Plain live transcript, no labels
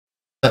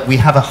We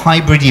have a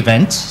hybrid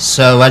event,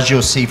 so as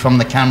you'll see from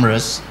the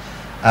cameras,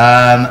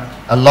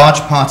 a large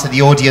part of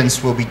the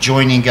audience will be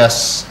joining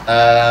us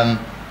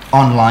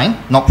online,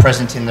 not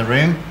present in the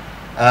room.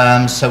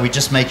 So we're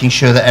just making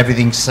sure that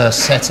everything's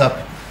set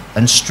up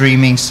and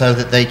streaming so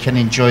that they can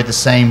enjoy the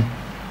same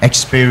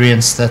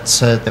experience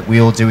that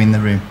we all do in the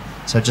room.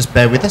 So just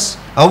bear with us.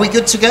 Are we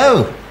good to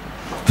go?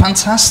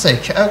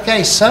 Fantastic.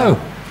 Okay, so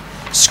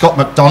Scott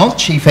McDonald,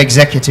 Chief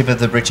Executive of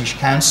the British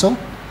Council.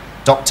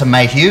 Dr.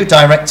 Mayhew,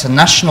 Director,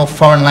 National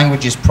Foreign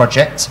Languages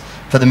Project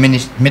for the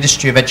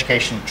Ministry of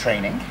Education and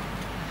Training.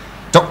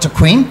 Dr.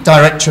 Quỳnh,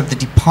 Director of the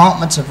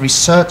Department of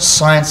Research,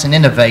 Science and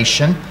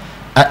Innovation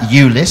at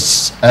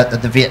ULIS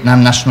at the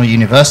Vietnam National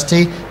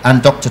University.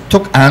 And Dr.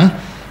 Thục Anh,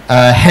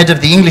 Head of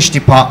the English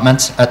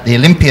Department at the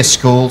Olympia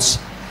Schools.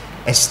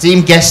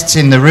 Esteemed guests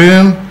in the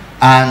room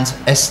and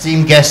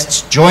esteemed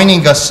guests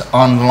joining us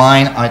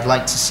online, I'd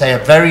like to say a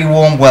very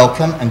warm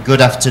welcome and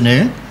good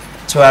afternoon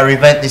to our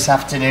event this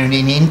afternoon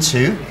in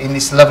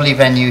this lovely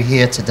venue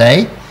here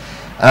today.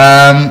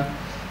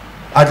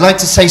 I'd like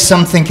to say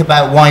something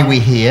about why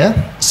we're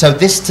here. So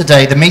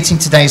the meeting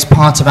today is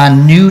part of our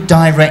New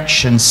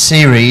Direction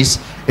series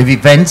of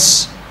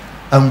events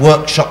and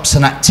workshops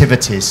and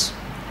activities.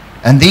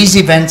 And these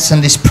events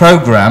and this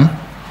program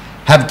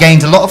have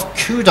gained a lot of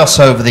kudos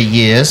over the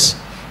years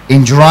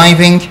in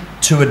driving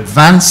to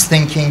advanced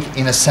thinking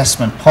in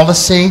assessment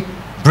policy,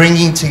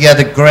 bringing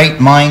together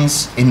great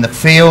minds in the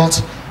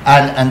field,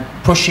 and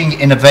pushing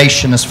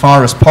innovation as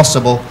far as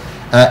possible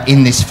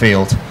in this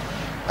field.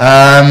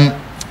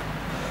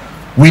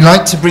 We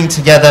like to bring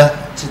together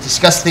to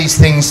discuss these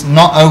things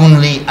not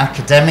only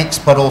academics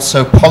but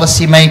also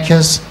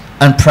policymakers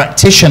and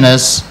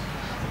practitioners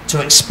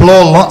to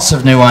explore lots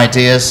of new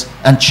ideas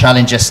and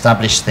challenge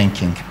established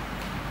thinking.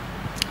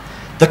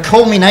 The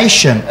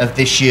culmination of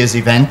this year's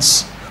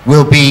events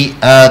will be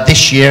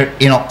this year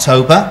in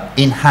October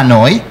in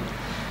Hanoi,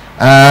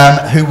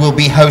 who will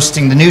be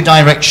hosting the New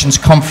Directions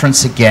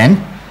Conference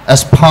again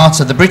as part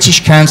of the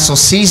British Council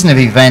season of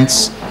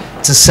events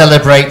to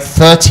celebrate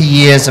 30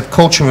 years of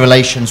cultural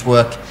relations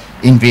work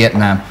in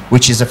Vietnam,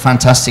 which is a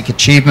fantastic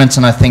achievement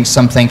and I think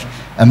something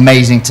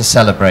amazing to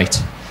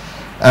celebrate.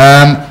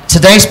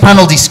 Today's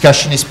panel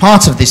discussion is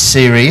part of this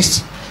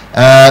series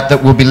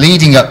that will be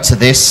leading up to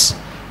this.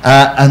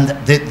 And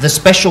the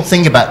special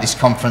thing about this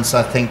conference,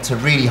 I think, to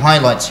really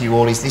highlight to you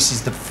all, is this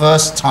is the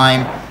first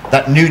time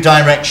that New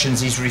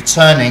Directions is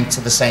returning to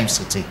the same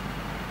city.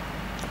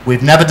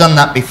 We've never done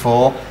that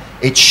before.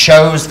 It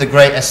shows the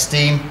great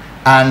esteem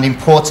and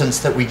importance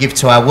that we give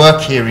to our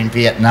work here in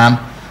Vietnam,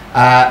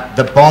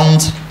 the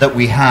bond that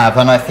we have,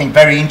 and I think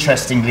very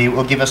interestingly it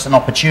will give us an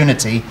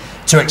opportunity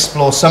to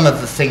explore some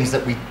of the things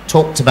that we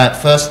talked about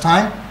first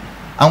time,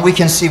 and we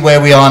can see where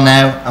we are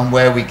now and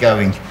where we're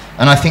going.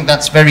 And I think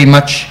that's very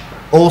much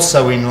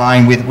also in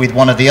line with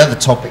one of the other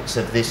topics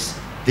of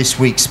this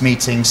week's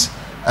meetings,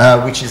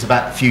 which is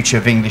about the future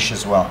of English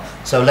as well.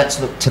 So let's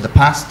look to the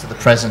past, to the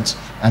present,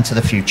 and to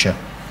the future.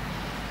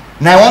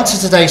 Now on to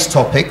today's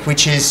topic,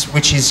 which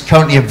is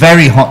currently a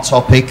very hot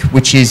topic,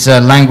 which is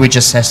language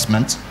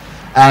assessment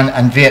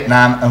and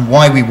Vietnam, and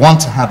why we want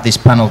to have this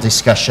panel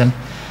discussion.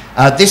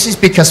 This is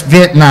because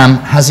Vietnam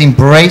has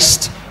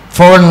embraced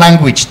foreign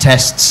language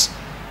tests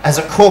as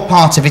a core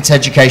part of its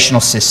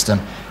educational system,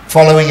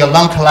 following a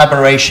long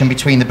collaboration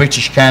between the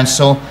British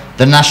Council,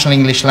 the National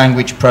English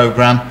Language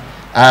Programme,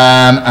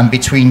 and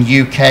between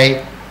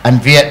UK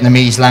and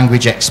Vietnamese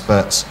language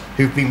experts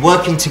who've been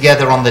working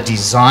together on the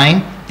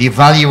design, the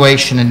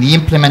evaluation and the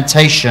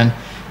implementation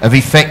of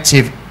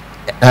effective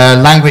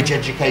language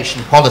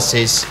education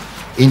policies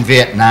in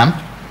Vietnam.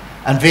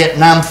 And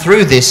Vietnam,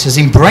 through this, has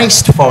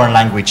embraced foreign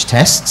language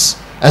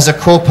tests as a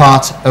core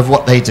part of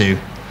what they do.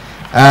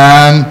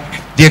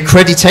 The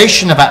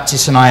accreditation of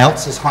APTIS and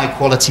IELTS as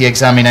high-quality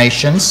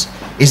examinations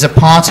is a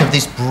part of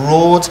this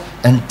broad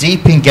and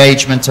deep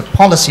engagement at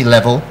policy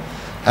level,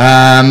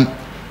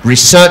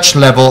 research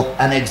level,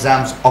 and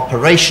exams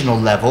operational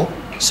level.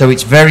 So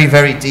it's very,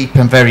 very deep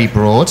and very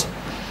broad.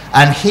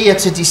 And here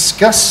to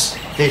discuss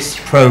this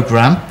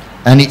program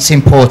and its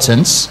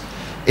importance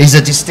is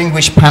a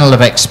distinguished panel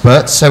of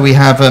experts. So we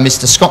have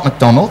Mr. Scott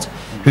McDonald,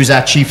 who's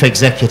our Chief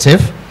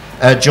Executive,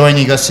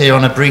 joining us here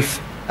on a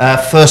brief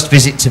first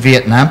visit to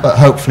Vietnam, but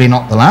hopefully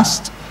not the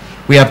last.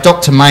 We have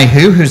Dr.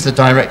 Mayhew, who's the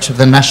Director of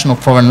the National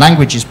Foreign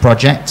Languages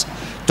Project,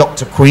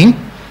 Dr. Quỳnh,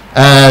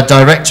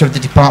 Director of the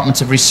Department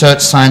of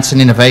Research, Science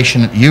and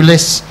Innovation at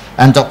ULIS,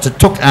 and Dr.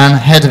 Thục Anh,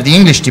 Head of the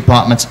English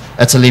Department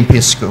at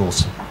Olympia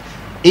Schools.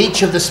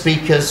 Each of the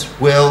speakers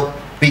will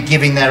be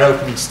giving their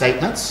opening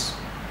statements,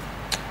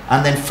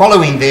 and then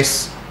following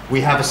this,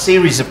 we have a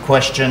series of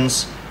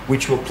questions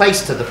which we'll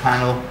place to the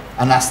panel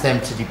and ask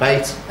them to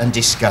debate and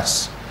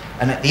discuss.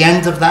 And at the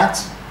end of that,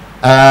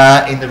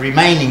 in the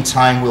remaining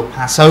time, we'll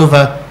pass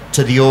over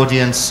to the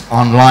audience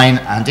online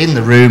and in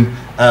the room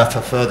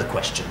for further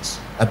questions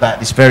about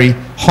this very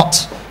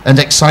hot and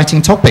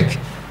exciting topic.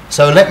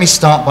 So let me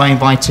start by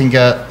inviting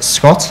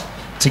Scott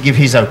to give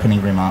his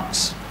opening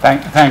remarks.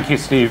 Thank you,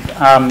 Steve,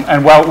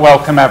 and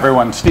welcome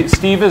everyone.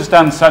 Steve has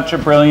done such a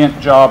brilliant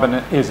job in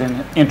his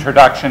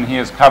introduction. He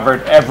has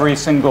covered every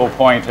single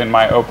point in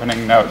my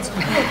opening notes.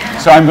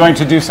 So I'm going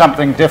to do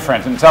something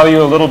different and tell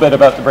you a little bit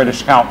about the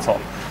British Council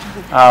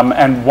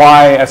and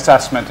why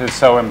assessment is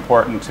so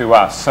important to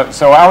us.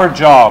 So our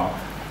job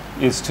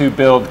is to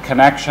build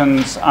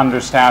connections,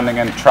 understanding,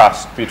 and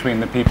trust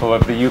between the people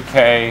of the UK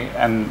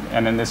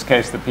and in this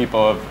case, the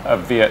people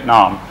of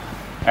Vietnam.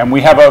 And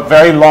we have a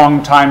very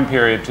long time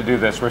period to do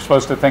this. We're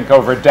supposed to think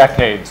over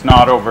decades,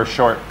 not over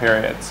short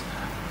periods.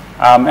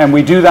 And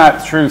we do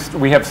that through,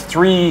 we have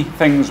three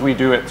things we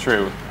do it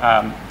through.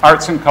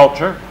 Arts and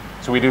culture,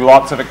 so we do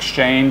lots of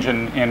exchange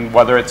in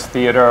whether it's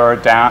theater or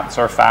dance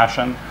or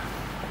fashion.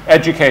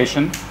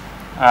 Education,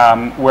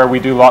 where we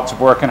do lots of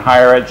work in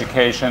higher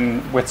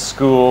education with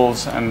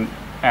schools and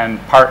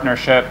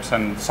partnerships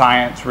and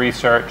science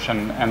research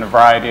and a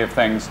variety of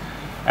things.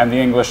 And the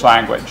English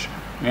language.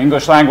 The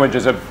English language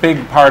is a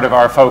big part of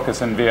our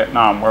focus in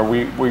Vietnam, where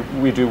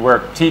we do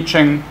work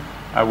teaching,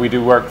 we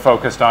do work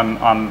focused on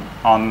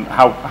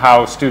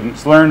how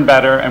students learn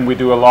better, and we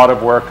do a lot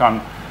of work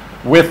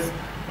with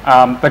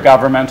the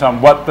government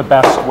on what the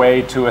best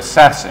way to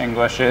assess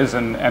English is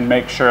and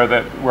make sure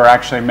that we're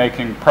actually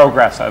making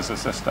progress as a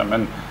system.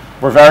 And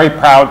we're very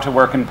proud to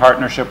work in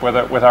partnership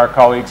with our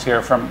colleagues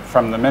here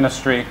from the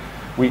ministry.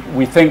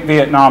 We think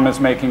Vietnam is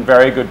making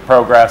very good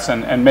progress,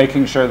 and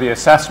making sure the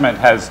assessment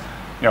has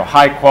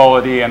high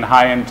quality and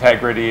high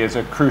integrity is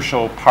a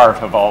crucial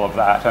part of all of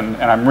that. And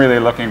I'm really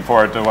looking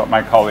forward to what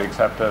my colleagues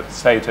have to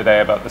say today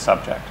about the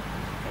subject.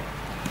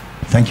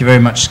 Thank you very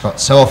much,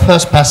 Scott. So I'll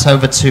first pass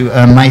over to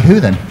Mai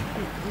Hu then.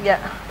 Yeah,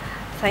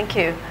 thank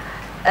you.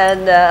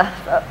 And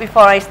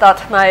before I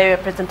start my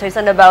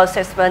presentation about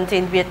assessment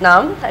in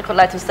Vietnam, I would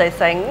like to say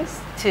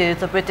thanks to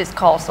the British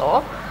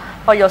Council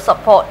for your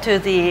support to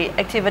the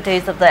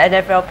activities of the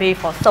NFLP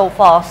for so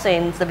far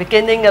since the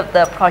beginning of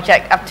the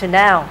project up to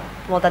now.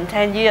 More than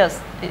 10 years.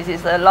 This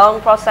is a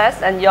long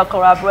process, and your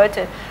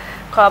collaboration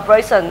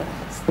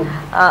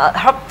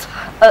helped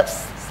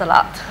us a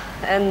lot.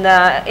 And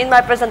in my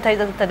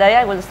presentation today,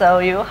 I will show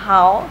you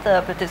how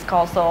the British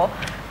Council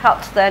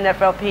helped the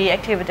NFLP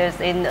activities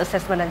in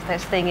assessment and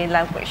testing in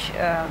language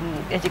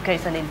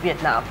education in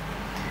Vietnam.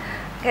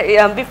 Okay,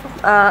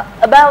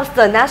 about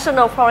the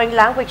National Foreign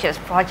Languages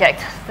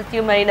Project, that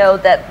you may know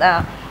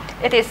that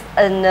it is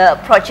a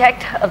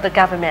project of the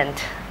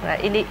government.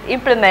 In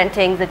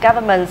implementing the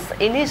government's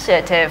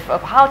initiative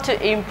of how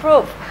to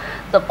improve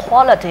the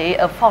quality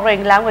of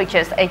foreign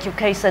languages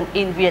education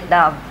in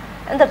Vietnam.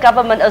 And the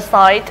government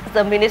assigned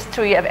the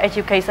Ministry of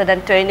Education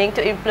and Training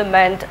to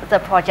implement the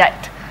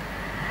project.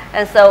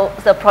 And so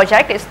the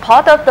project is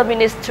part of the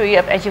Ministry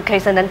of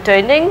Education and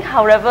Training.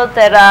 However,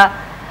 there are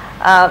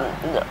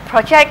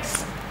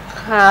projects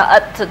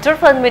at the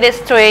different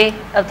ministry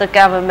of the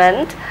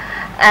government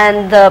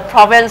and the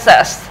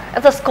provinces,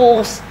 and the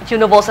schools,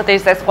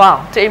 universities as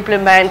well, to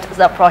implement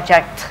the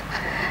project.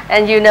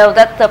 And you know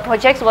that the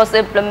project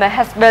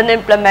has been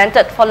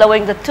implemented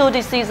following the two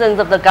decisions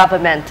of the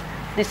government.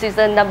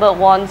 Decision number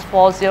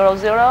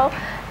 1400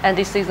 and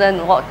decision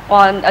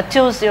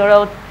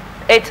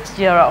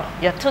 2080.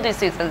 Yeah, two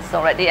decisions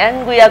already.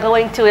 And we are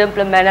going to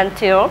implement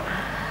until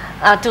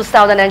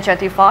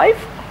 2025.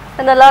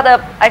 And a lot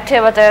of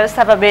activities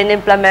have been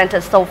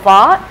implemented so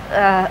far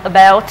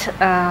about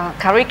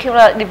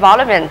curricular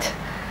development,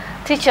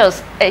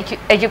 teachers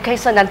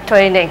education and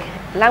training,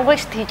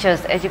 language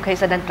teachers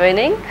education and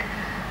training,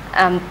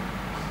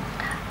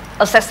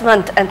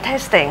 assessment and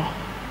testing,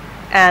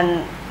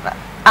 and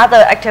other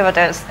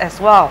activities as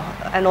well.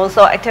 And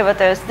also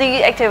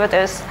the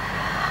activities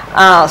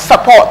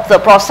support the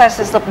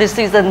processes of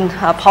decision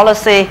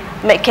policy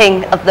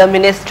making of the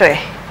ministry.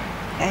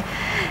 Okay.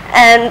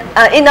 And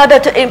in order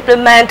to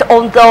implement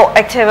all those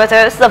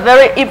activities, the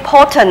very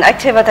important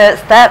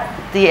activities that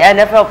the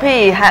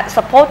NFLP had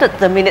supported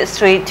the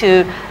ministry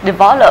to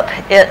develop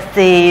is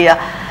the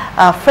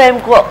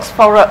frameworks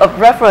of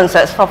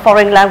references for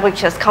foreign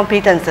languages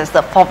competences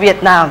for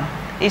Vietnam,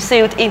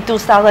 issued in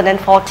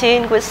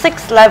 2014 with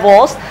 6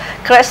 levels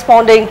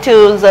corresponding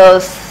to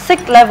the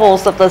 6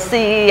 levels of the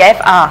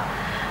CEFR.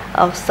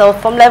 So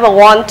from level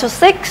 1 to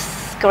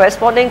 6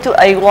 corresponding to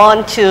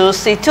A1 to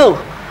C2.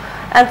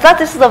 And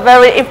that is the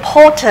very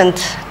important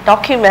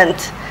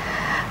document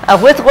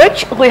with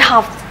which we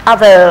have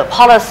other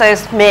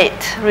policies made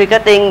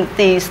regarding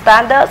the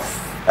standards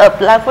of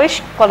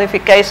language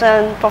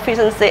qualification,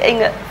 proficiency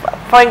in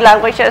foreign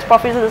languages,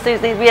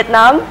 proficiencies in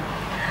Vietnam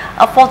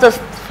for the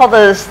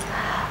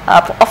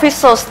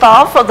official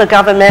staff of the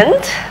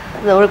government,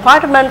 the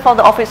requirement for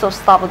the official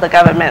staff of the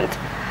government,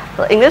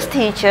 the English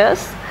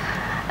teachers,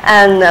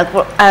 and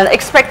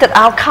expected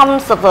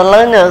outcomes of the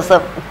learners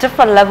of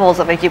different levels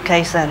of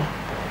education.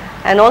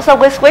 And also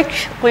with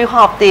which we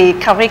have the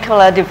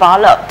curricula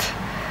developed.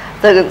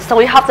 So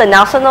we have the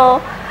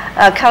national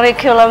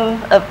curriculum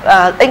of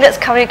English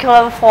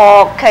curriculum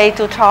for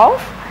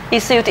K-12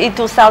 issued in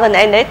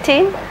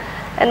 2018.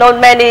 And on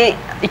many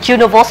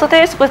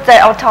universities with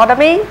their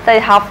autonomy, they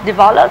have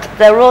developed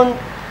their own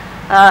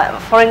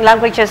foreign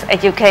languages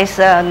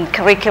education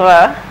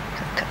curricula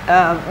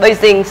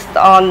based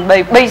on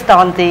the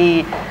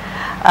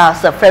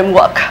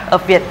framework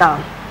of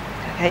Vietnam.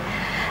 Okay.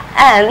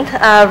 And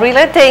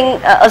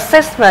relating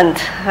assessment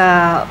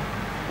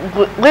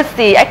with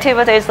the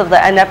activities of the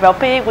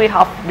NFLP, we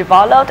have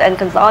developed and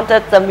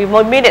consulted the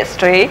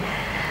ministry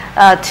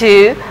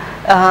to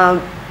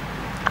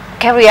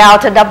carry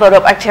out a number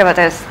of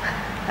activities.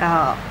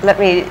 Let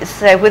me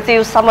share with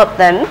you some of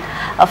them.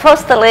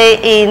 Firstly,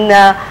 in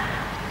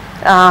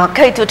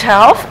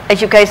K-12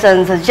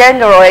 education, the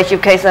general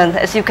education,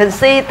 as you can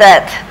see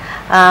that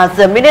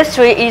the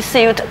ministry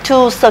issued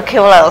 2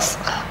 circulars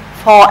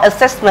for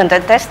assessment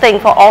and testing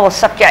for all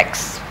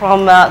subjects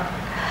from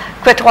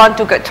grade 1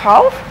 to grade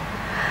 12,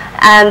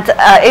 and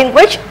in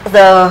which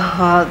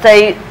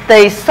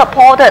they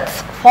supported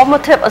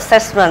formative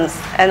assessments,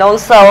 and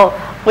also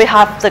we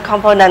have the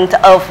component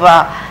of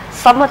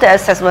summative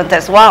assessment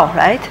as well,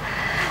 right?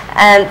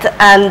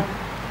 And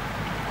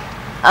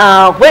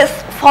with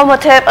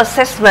formative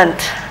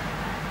assessment,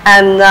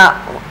 and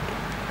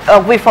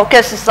we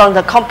focus on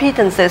the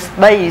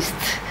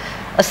competencies-based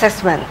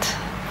assessment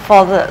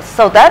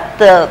so that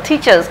the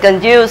teachers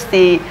can use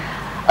the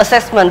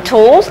assessment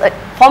tools,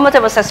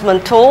 formative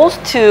assessment tools,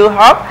 to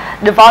help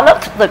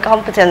develop the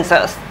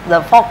competences,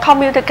 the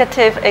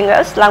communicative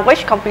English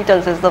language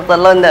competences of the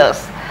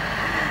learners.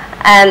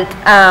 And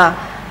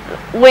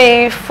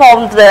we,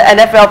 from the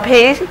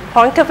NFLP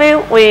point of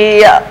view,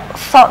 we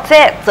thought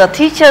that the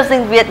teachers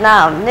in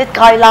Vietnam need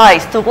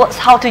guidelines towards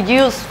how to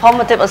use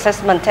formative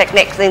assessment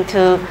techniques in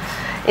the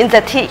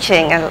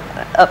teaching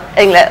of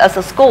English as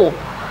a school.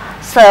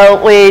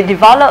 So we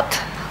developed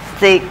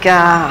the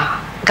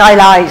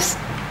guidelines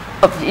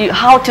of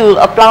how to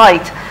apply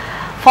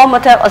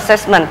formative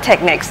assessment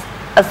techniques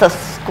as the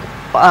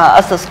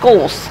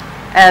schools,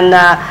 and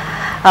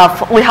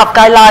we have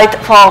guidelines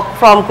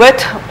from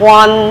grade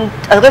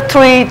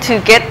 3 to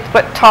grade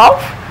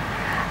 12.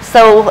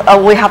 So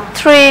we have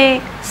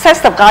 3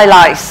 sets of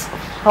guidelines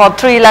for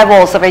 3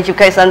 levels of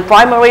education: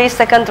 primary,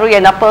 secondary,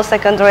 and upper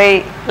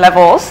secondary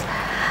levels,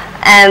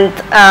 and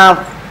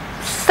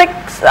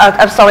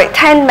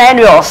 10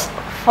 manuals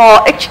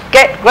for each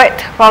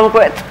grade from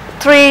grade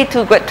 3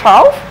 to grade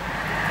 12.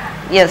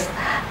 Yes,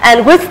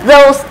 and with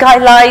those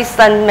guidelines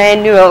and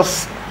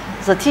manuals,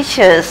 the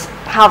teachers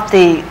have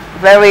the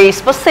very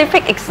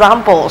specific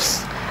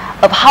examples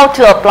of how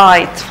to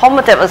apply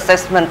formative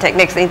assessment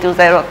techniques into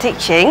their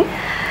teaching,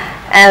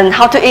 and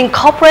how to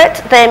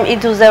incorporate them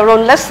into their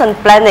own lesson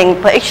planning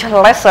for each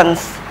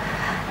lessons.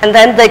 And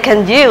then they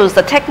can use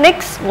the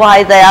techniques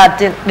while they are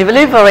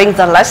delivering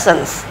the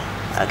lessons.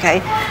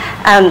 Okay,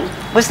 and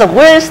with the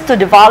ways to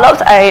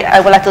develop, I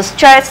would like to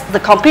stress the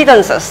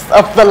competences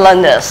of the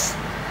learners.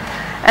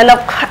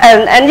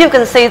 And you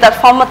can see that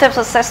summative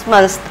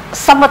assessment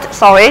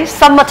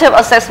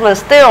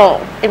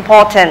still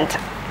important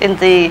in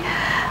the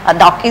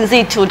in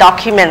 2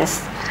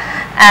 documents.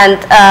 And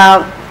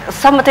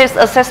summative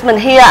assessment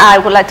here, I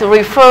would like to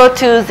refer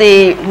to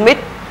the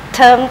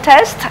mid-term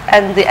test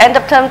and the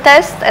end-of-term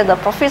test and the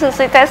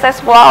proficiency test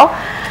as well.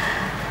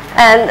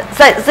 And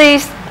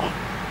these,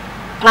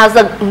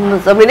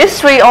 the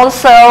ministry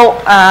also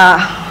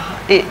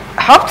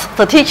helped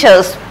the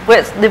teachers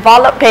with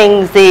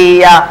developing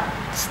the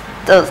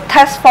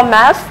test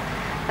formats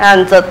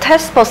and the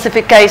test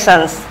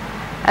specifications.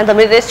 And the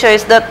ministry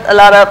did a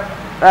lot of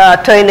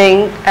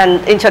training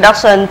and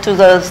introduction to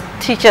the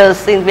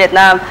teachers in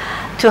Vietnam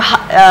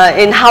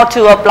in how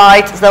to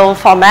apply those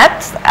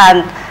formats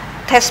and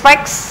test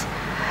specs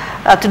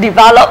to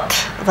develop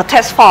the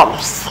test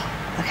forms.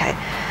 Okay,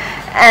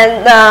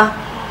 and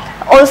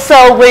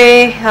also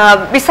we,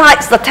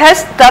 besides the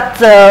test that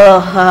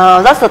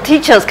the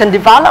teachers can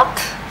develop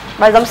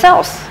by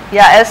themselves.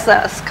 Yeah, as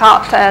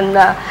Scott and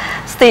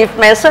Steve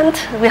mentioned,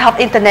 we have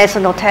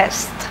international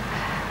tests.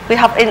 We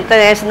have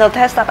international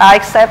tests that are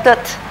accepted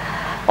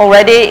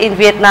already in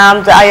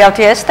Vietnam, the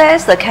IELTS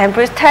test, the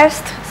Cambridge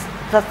test,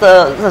 that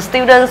the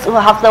students who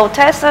have those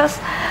tests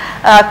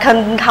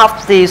can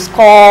have the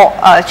score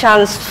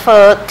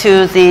transferred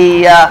to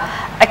the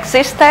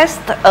exit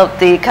test of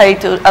the grade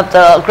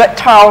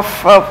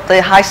 12 of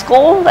the high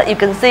school that you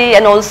can see,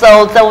 and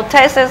also those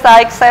tests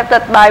are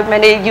accepted by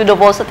many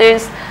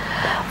universities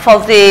for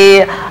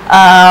the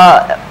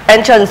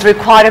entrance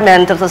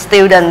requirement of the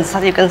students.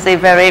 As you can see,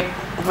 very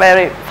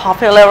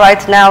popular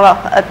right now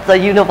at the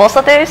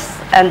universities,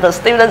 and the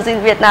students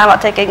in Vietnam are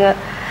taking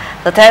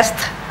the test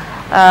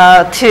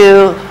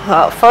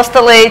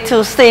firstly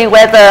to see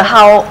whether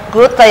how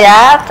good they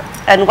are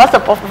and what's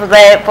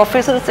their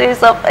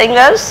proficiencies of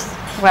English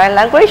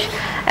language,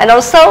 and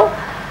also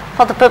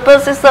for the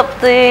purposes of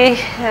the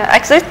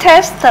exit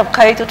test of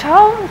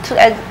K-12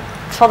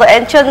 for the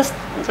entrance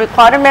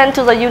requirement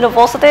to the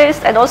universities,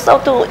 and also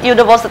to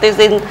universities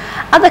in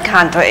other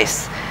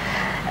countries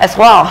as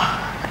well.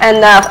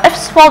 And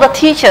as for the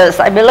teachers,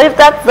 I believe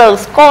that the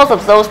scores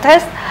of those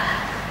tests,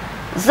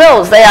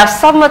 though they are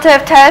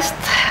summative test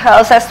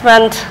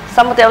assessment,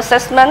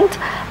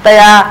 they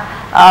are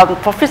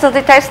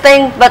proficiency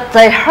testing, but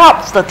they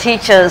help the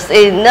teachers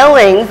in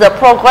knowing the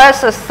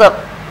progresses of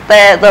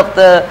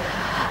the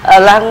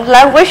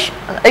language,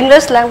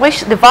 English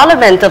language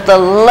development of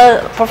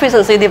the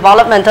proficiency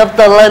development of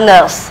the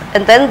learners,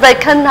 and then they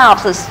can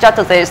have the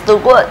strategies to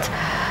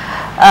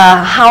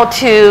how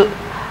to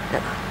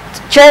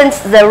change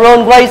their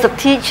own ways of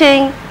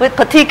teaching with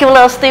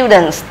particular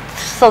students,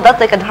 so that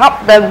they can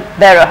help them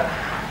better.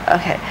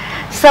 Okay,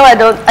 so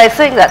I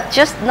think that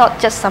not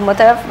just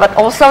summative, but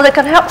also they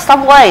can help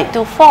some way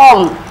to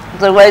form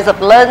the ways of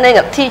learning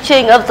and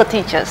teaching of the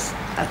teachers.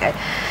 Okay,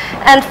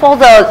 and for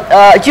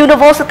the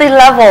university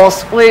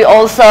levels, we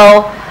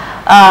also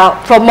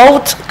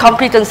promote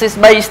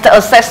competencies-based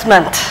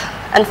assessment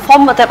and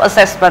formative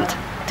assessment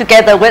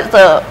together with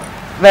the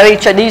very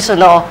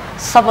traditional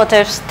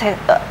summative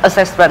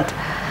assessment.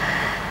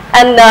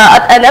 And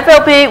at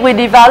NFLP, we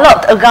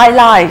developed a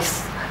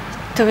guidelines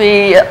to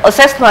be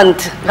assessment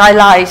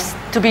guidelines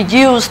to be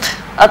used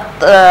at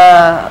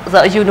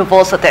the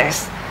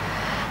universities.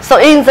 So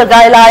in the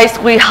guidelines,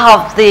 we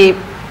have the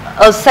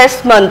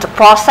assessment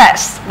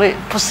process with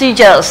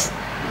procedures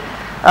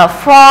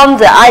from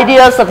the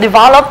ideas of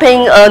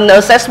developing an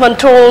assessment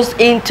tools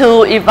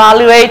into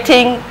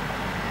evaluating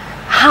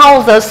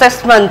how the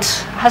assessment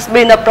has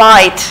been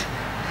applied.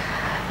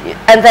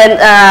 And then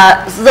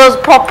those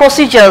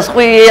procedures,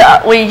 we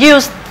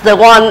used the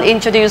one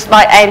introduced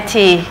by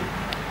NT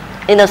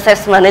in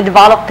assessment and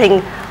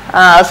developing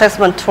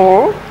assessment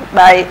tool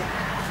by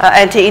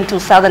NT in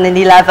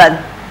 2011.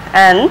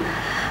 And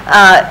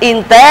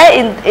in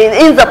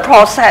the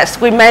process,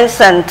 we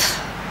mentioned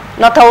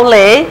not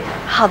only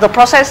how the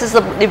process is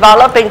of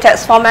developing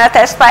test format,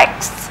 test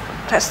specs,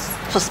 test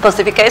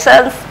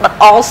specifications, but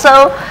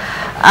also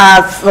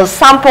the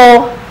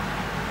sample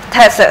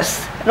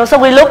tests. And also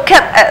we look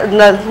at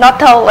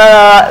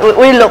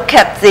we look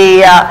at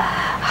the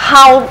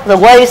how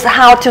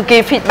to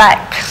give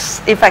feedbacks,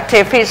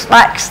 effective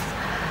feedbacks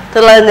to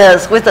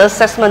learners with the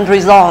assessment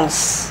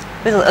results,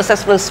 with the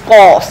assessment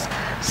scores.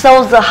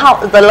 So how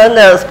the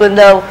learners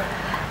will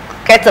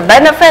get the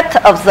benefit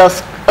of the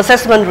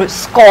assessment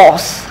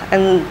scores,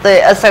 and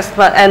the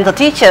assessment and the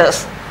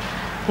teachers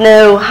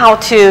know how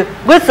to,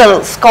 with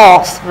the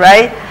scores,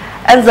 right,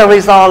 and the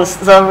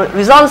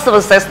results of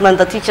assessment,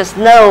 the teachers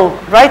know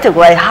right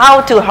away how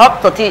to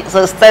help the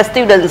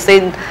students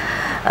in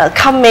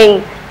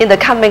the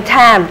coming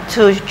time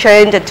to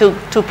change and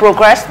to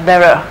progress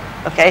better.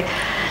 Okay.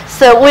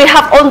 So we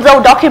have all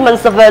those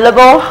documents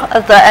available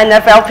at the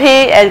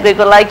NFLP, and we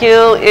would like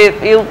you,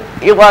 if you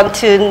want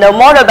to know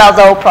more about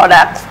those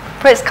products,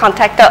 please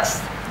contact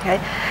us. Okay,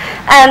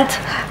 and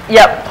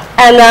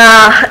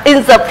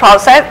in the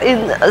process,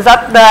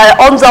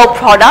 on those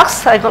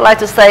products, I would like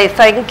to say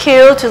thank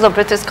you to the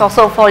British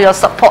Council for your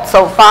support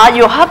so far.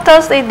 You helped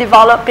us in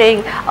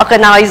developing,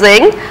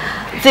 organizing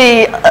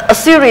a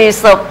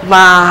series of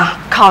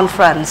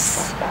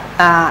conference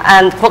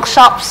and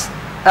workshops.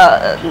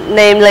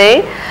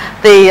 Namely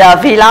the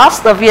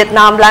VLAS, the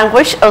Vietnam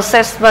Language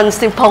Assessment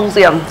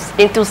Symposium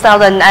in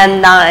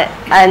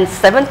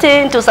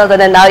 2017,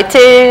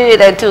 2019,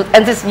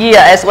 and this year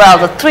as well,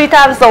 the 3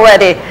 times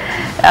already.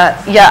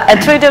 And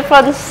 3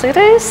 different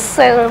cities,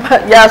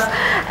 yes,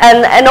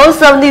 and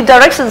also New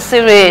Direction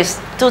series,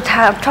 2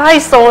 times,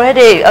 twice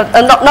already,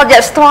 not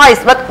just twice,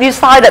 but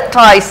decided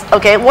twice.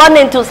 Okay, 1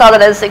 in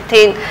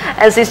 2016,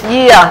 and this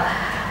year.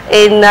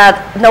 In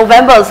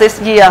October this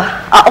year.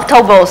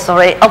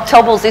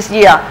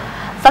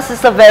 That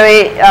is a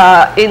very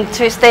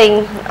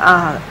interesting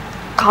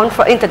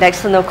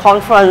international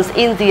conference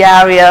in the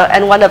area,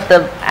 and I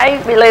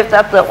believe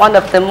that one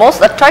of the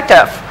most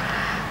attractive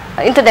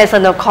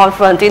international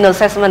conference in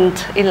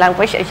assessment in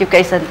language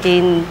education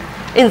in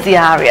the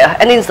area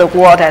and in the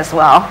world as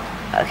well.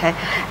 Okay,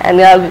 and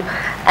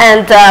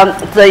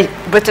the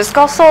British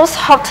Council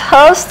helped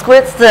us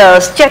with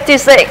the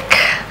strategic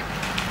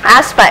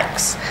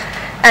aspects,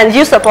 and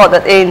you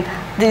supported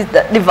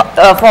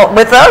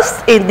with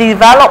us in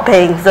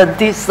developing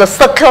the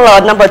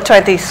circular number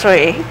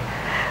 23,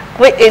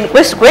 in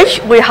which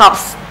we have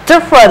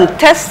different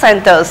test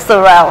centers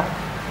throughout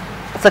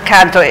the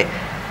country.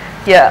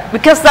 Yeah,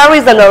 because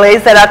originally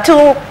there are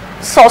 2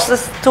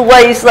 sources, 2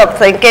 ways of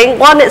thinking.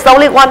 One is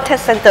only 1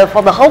 test center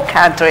for the whole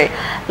country,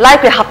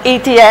 like we have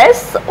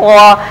ETS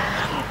or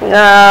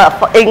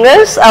for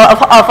English,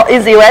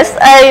 in the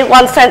USA,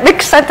 1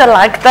 big center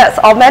like that,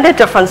 or many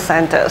different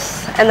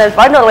centers. And then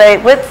finally,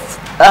 with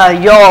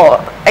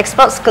your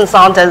experts,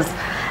 consultants,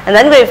 and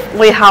then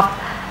we have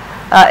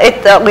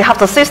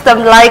the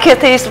system like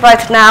it is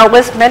right now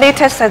with many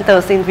test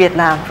centers in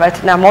Vietnam.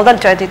 Right now, more than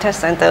 20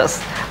 test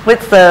centers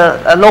with the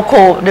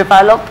local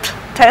developed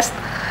test.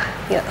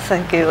 Yeah,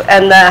 thank you.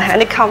 And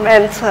any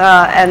comments?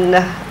 And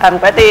I'm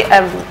ready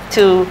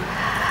to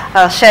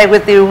share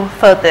with you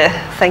further.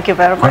 Thank you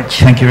very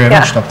much. Thank you very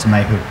much, Dr.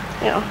 Mayhu.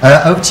 Yeah.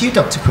 Over to you,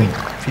 Dr. Quỳnh,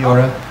 for your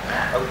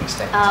opening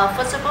statement.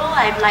 First of all,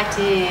 I'd like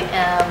to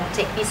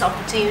take this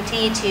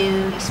opportunity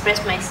to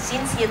express my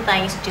sincere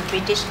thanks to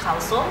British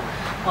Council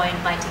for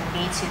inviting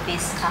me to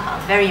this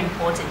very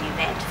important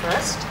event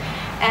first.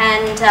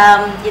 And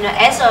you know,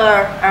 as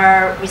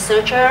a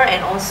researcher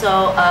and also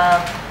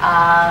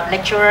a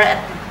lecturer at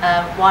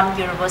one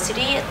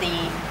university, at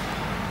the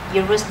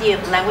University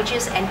of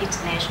Languages and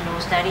International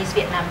Studies,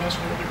 Vietnam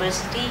National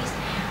University,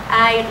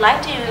 I'd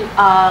like to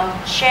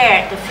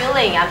share the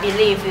feeling, I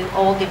believe, with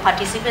all the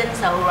participants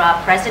who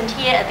are present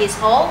here at this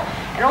hall,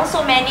 and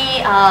also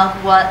many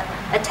who are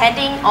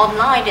attending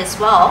online as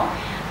well,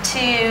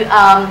 to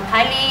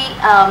highly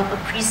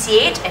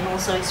appreciate and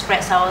also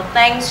express our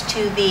thanks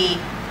to the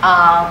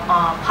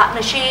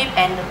partnership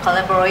and the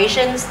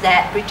collaborations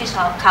that British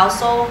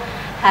Council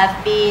have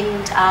been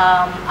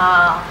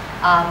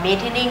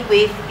maintaining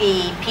with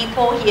the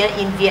people here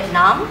in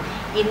Vietnam.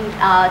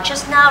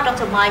 Just now,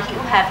 Dr. Mai Hieu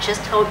have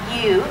just told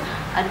you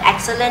an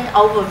excellent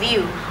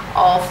overview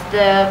of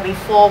the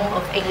reform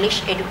of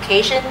English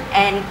education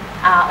and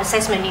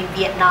assessment in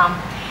Vietnam.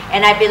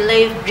 And I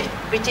believe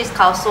British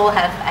Council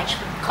have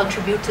actually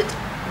contributed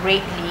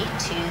greatly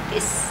to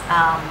this,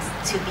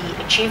 to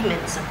the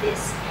achievements of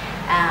this.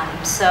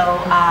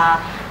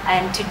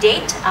 And to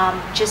date,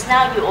 just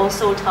now you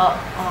also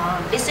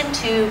listened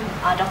to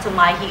Dr.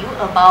 Mai Hieu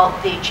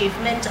about the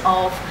achievement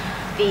of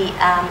the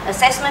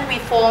assessment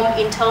reform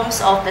in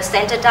terms of the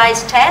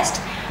standardized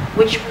test,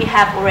 which we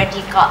have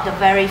already got the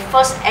very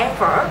first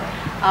ever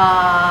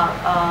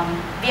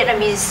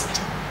Vietnamese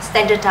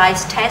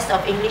standardized test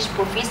of English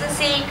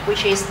proficiency,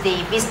 which is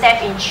the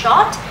VSTEP in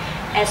short,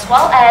 as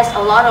well as a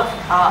lot of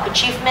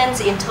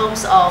achievements in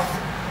terms of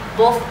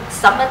both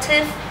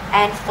summative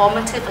and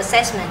formative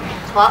assessment,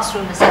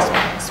 classroom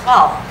assessment as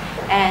well.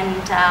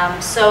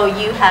 And so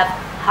you have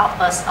helped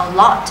us a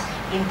lot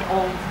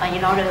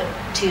in order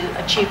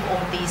to achieve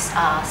all these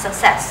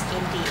success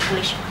in the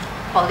English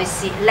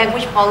policy,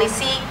 language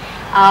policy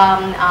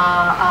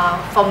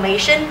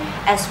formation,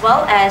 as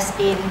well as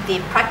in the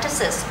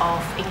practices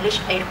of English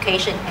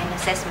education and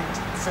assessment.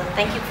 So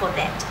thank you for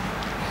that.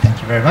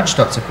 Thank you very much,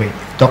 Dr. Quỳnh.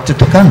 Dr.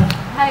 Thục Anh.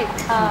 Hi.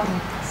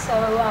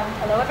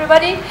 Hello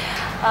everybody.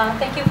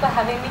 Thank you for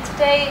having me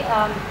today.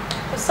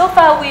 So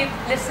far we've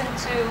listened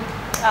to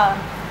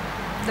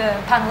the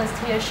panelists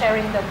here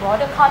sharing the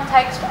broader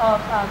context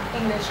of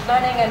English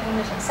learning and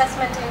English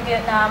assessment in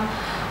Vietnam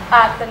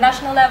at the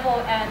national level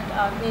and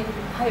in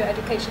higher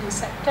education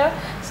sector.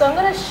 So I'm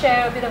going to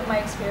share a bit of my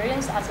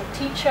experience as a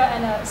teacher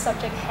and a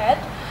subject head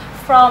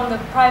from the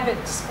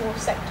private school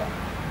sector,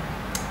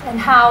 and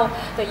how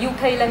the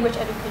UK language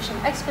education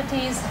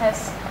expertise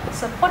has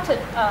supported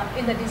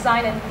in the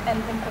design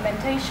and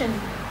implementation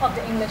of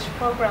the English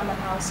program at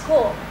our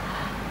school.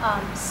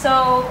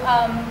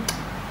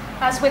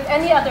 As with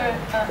any other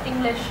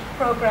English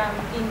program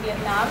in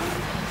Vietnam,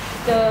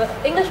 the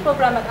English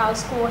program at our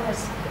school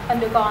has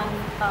undergone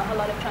a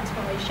lot of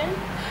transformation,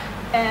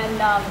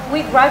 and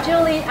we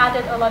gradually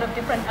added a lot of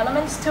different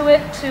elements to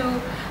it to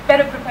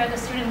better prepare the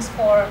students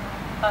for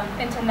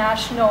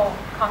international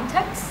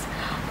contexts.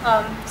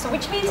 So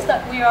which means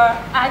that we are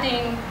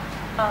adding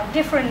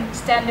different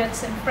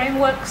standards and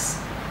frameworks,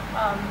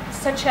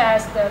 such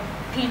as the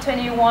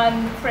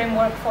P21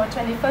 framework for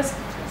 21st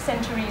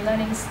century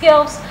learning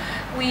skills.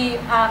 We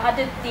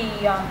added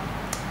the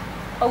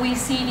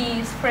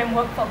OECD's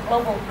framework for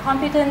global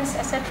competence,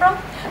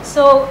 etc.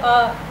 So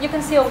you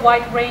can see a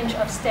wide range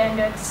of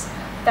standards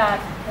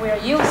that we're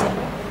using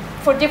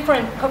for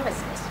different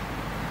purposes.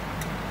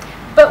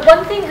 But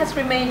one thing has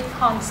remained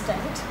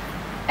constant,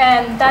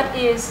 and that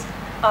is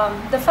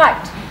the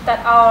fact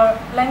that our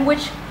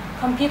language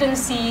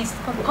competencies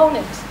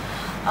component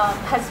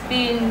has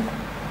been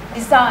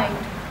designed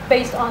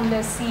based on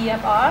the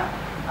CEFR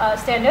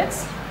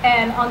standards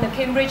and on the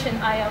Cambridge and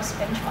IELTS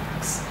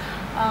benchmarks.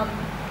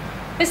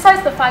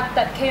 Besides the fact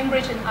that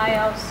Cambridge and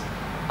IELTS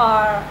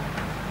are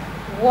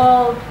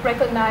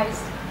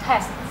world-recognized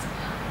tests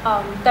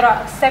that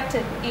are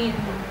accepted in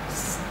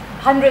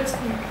hundreds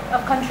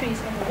of countries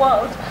in the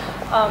world,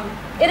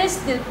 it is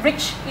the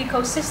rich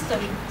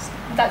ecosystems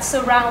that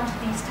surround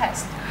these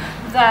tests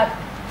that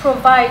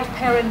provide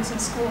parents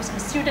and schools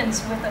and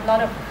students with a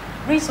lot of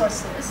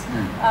resources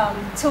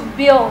to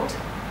build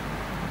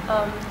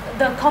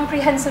the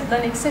comprehensive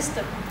learning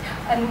system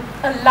and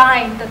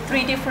align the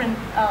three different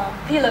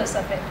pillars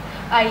of it,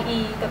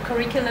 i.e. the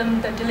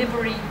curriculum, the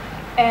delivery,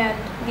 and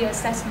the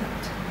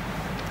assessment.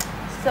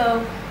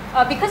 So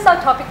because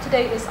our topic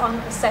today is on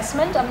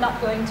assessment, I'm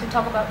not going to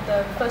talk about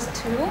the first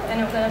two,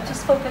 and I'm going to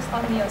just focus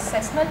on the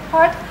assessment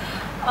part.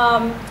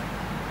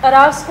 At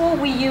our school,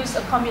 we use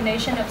a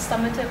combination of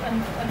summative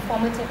and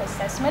formative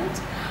assessment.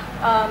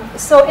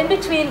 So in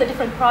between the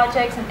different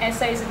projects and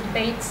essays and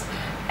debates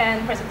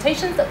and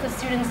presentations that the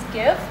students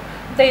give,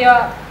 they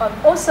are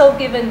also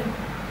given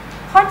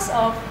parts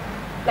of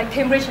like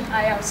Cambridge and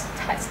IELTS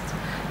tests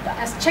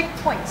as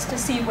checkpoints to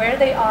see where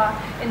they are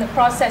in the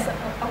process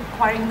of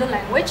acquiring the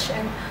language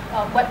and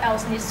what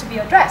else needs to be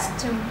addressed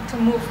to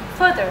move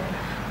further.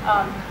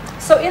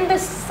 So in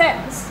this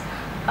sense,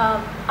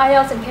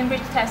 IELTS and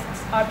Cambridge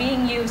tests are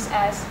being used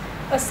as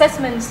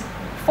assessments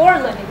for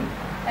learning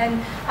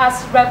and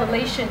as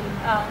revelation,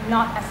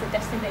 not as a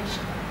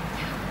destination.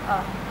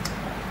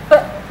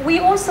 But we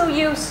also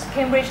use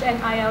Cambridge and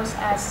IELTS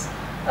as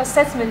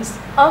assessments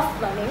of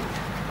learning,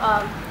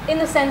 in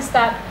the sense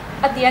that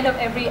at the end of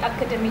every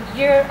academic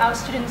year, our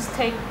students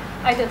take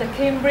either the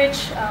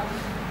Cambridge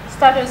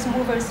Starters,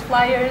 Movers,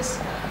 Flyers,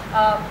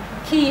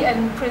 key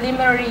and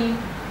preliminary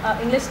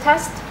English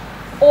test,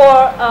 or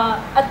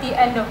at the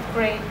end of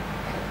grade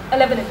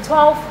 11 and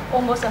 12,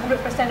 almost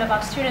 100% of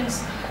our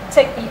students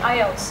take the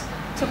IELTS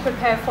to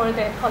prepare for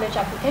their college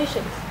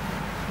applications.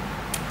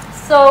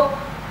 So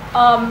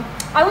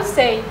I would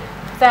say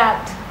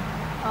that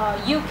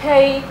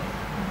UK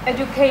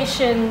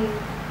education,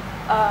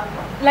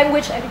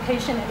 language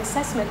education and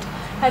assessment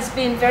has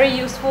been very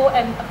useful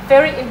and a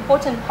very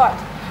important part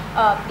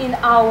in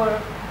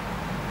our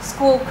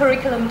school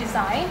curriculum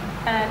design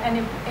and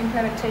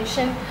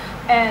implementation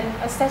and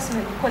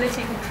assessment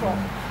quality control.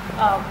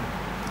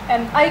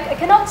 And I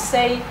cannot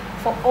say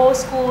for all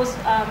schools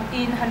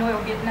in Hanoi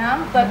or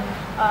Vietnam, but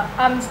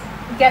I'm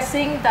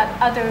guessing that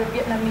other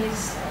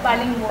Vietnamese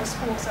bilingual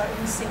schools are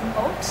in the same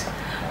boat.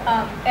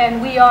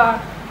 And we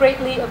are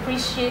greatly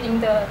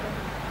appreciating the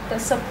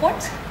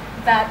support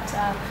that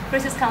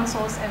British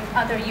councils and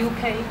other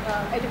UK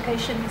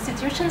education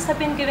institutions have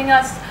been giving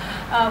us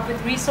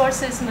with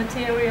resources,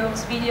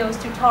 materials, videos,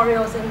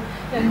 tutorials,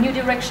 and New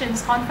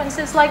Directions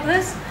conferences like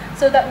this,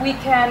 so that we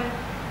can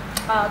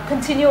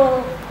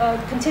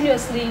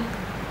continuously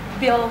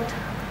build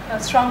a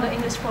stronger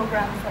English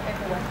program for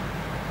everyone.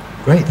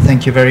 Great,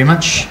 thank you very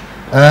much.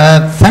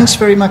 Thanks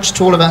very much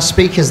to all of our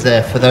speakers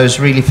there for those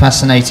really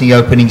fascinating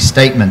opening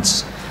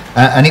statements.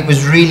 And it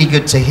was really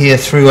good to hear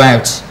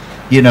throughout,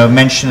 you know,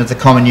 mention of the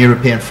Common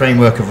European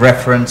Framework of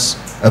Reference,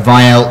 of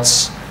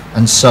IELTS,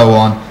 and so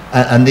on,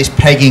 and this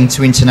pegging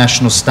to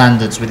international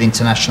standards with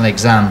international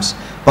exams.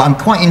 But I'm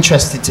quite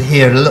interested to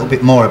hear a little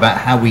bit more about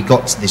how we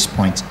got to this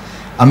point.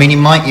 I mean, in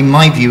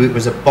my view, it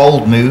was a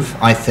bold move,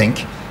 I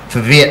think,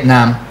 for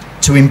Vietnam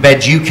to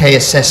embed UK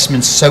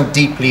assessments so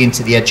deeply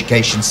into the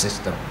education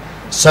system.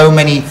 So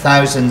many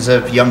thousands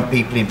of young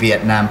people in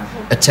Vietnam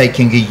are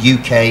taking a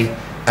UK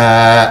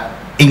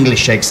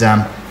English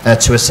exam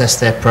to assess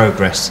their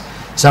progress.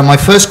 So my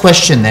first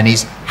question then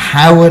is,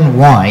 how and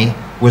why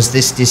was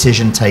this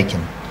decision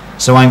taken?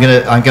 So I'm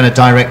gonna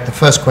direct the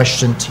first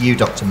question to you,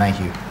 Dr.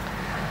 Mayhew.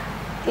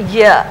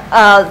 Yeah,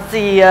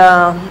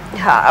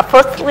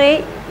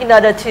 firstly, in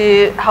order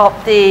to help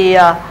the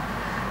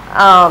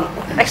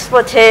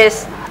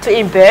expertise to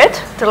embed,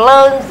 to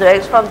learn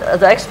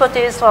the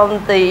expertise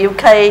from the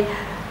UK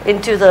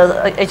into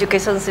the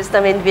education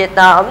system in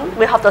Vietnam,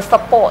 we have the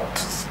support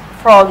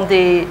from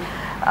the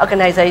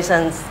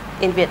organizations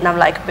in Vietnam,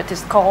 like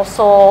British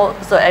Consul,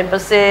 the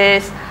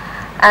embassies,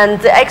 and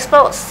the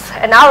experts,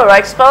 and our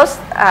experts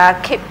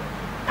keep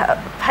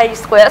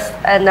pace with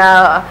and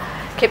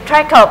keep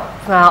track of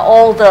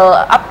all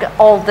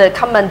the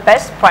common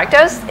best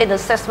practice in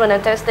assessment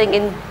and testing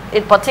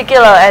in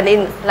particular, and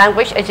in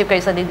language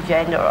education in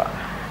general.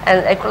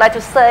 And I would like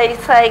to say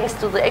thanks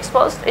to the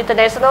experts,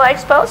 international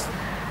experts,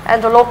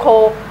 and the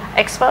local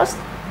experts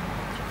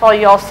for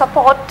your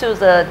support to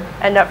the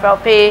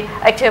NFLP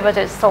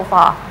activities so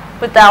far.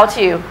 Without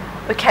you,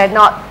 we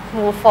cannot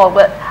move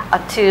forward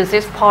to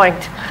this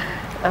point.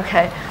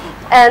 Okay,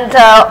 and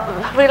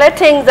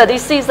relating the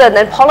decision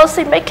and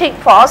policy making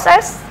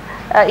process,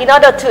 in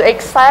order to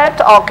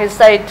accept, or can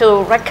say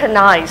to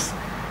recognize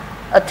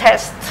a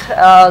test,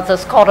 the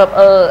score of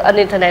an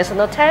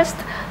international test.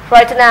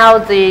 Right now,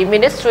 the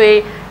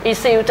ministry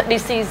issued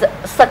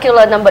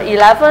circular number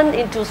 11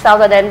 in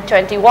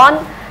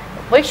 2021,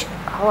 which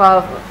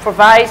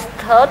provides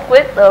third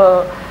with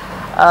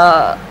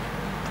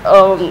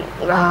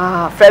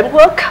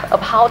framework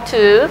of how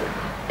to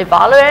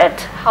evaluate,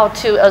 how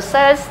to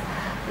assess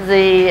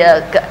the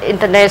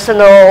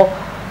international,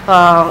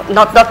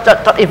 not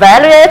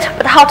evaluate,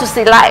 but how to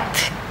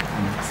select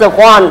the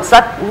ones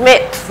that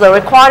meet the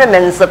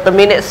requirements of the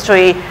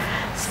ministry,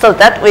 so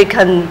that we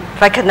can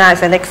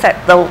recognize and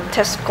accept the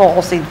test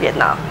scores in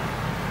Vietnam.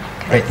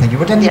 Okay. Great, thank you.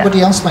 Would anybody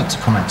else like to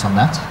comment on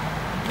that?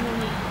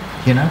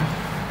 You know,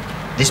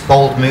 this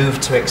bold move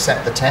to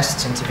accept the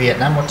tests into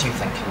Vietnam, what do you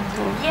think?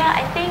 Yeah,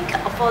 I think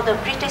for the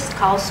British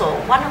Council,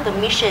 one of the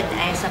missions,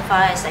 as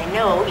far as I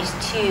know, is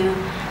to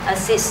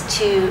assist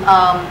to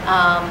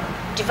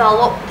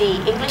develop the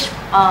English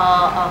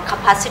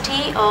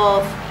capacity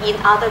in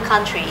other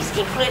countries,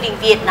 including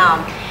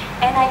Vietnam.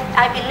 And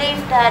I believe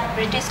that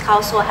British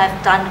Council have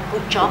done a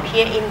good job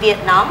here in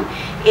Vietnam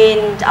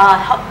in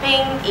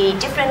helping the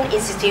different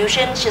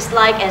institutions, just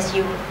like as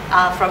you,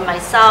 from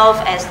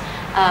myself, as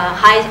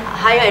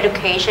higher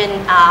education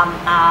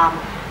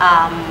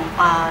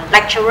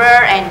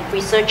lecturer and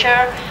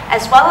researcher,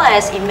 as well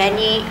as in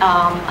many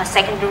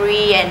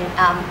secondary and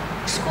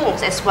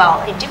schools as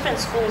well, in different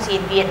schools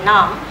in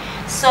Vietnam.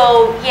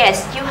 So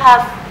yes, you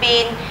have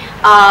been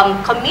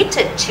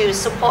committed to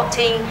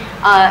supporting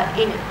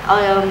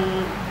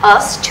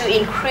us to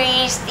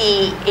increase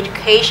the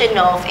education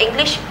of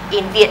English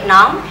in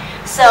Vietnam.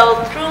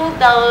 So through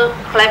the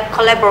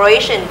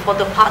collaboration for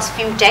the past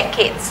few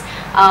decades,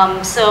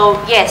 so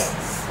yes,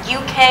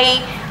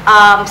 UK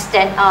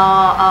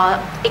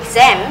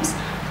exams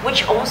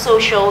which also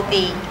show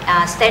the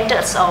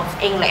standards of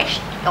English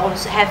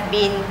also have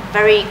been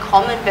very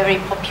common, very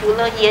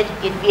popular here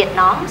in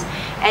Vietnam.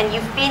 And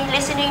you've been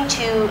listening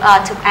to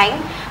Thục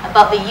Anh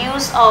about the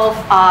use of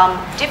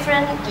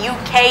different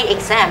UK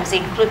exams,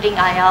 including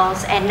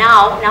IELTS, and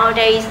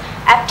nowadays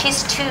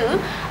aptis too.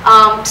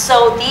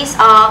 So these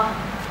are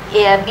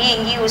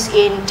being used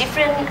in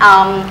different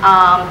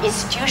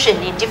institutions,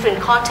 in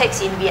different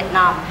contexts in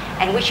Vietnam,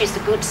 and which is a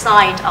good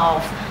sign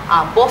of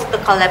both the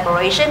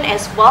collaboration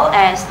as well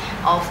as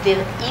of the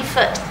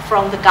effort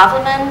from the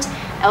government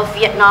of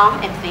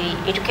Vietnam and the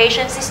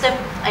education system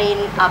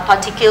in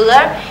particular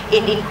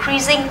in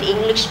increasing the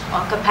English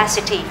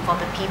capacity for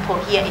the people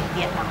here in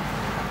Vietnam.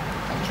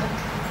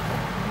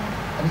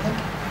 Anything?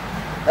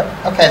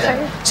 No? Okay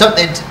then. So,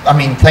 I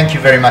mean, thank you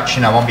very much,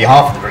 on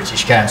behalf of the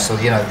British Council,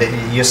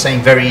 you're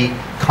saying very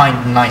kind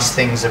and nice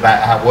things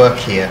about our work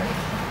here.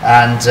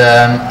 And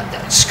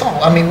Scott,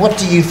 I mean, what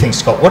do you think,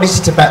 Scott? What is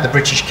it about the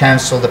British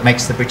Council that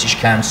makes the British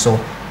Council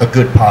a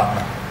good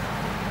partner?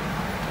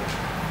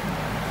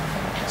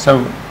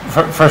 So,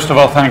 first of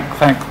all,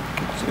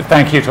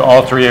 thank you to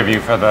all three of you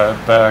for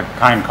the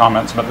kind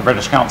comments about the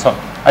British Council.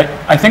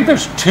 I think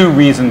there's two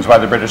reasons why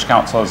the British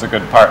Council is a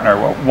good partner.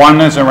 One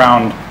is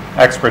around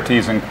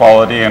expertise and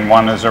quality, and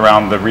one is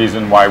around the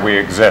reason why we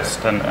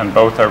exist, and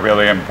both are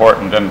really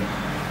important. And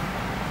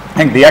I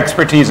think the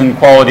expertise and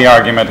quality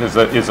argument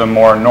is a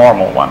more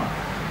normal one.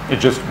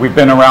 We've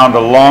been around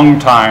a long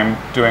time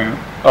doing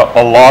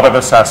a lot of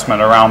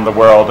assessment around the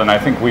world, and I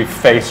think we've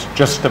faced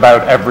just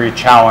about every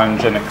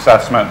challenge and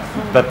assessment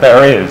that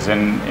there is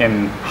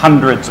in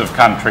hundreds of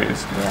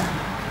countries.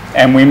 Yeah.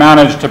 And we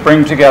managed to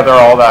bring together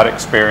all that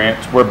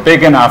experience. We're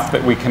big enough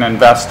that we can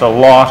invest a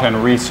lot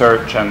in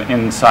research and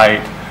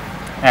insight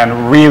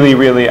and really,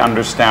 really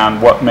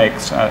understand what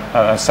makes an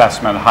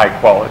assessment high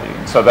quality.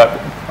 So that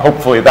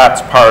hopefully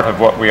that's part of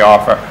what we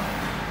offer.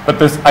 But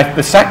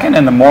the second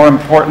and the more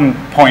important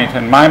point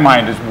in my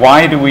mind is,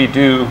 why do we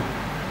do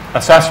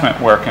assessment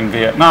work in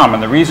Vietnam?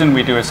 And the reason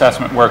we do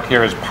assessment work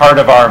here is part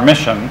of our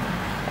mission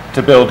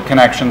to build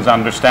connections,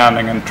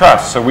 understanding, and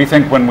trust. So we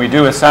think when we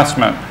do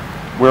assessment,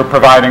 we're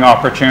providing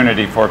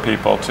opportunity for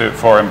people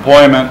for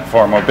employment,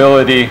 for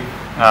mobility,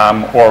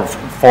 or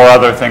for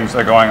other things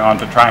that are going on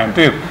to try and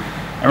do.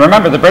 And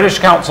remember, the British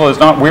Council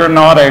we're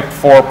not a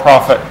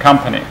for-profit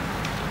company.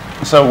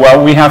 So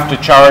while we have to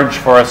charge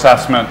for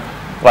assessment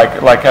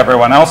like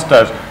everyone else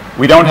does,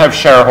 we don't have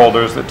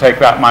shareholders that take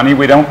that money.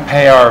 We don't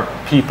pay our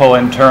people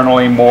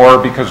internally more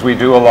because we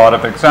do a lot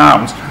of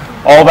exams.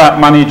 All that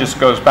money just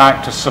goes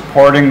back to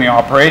supporting the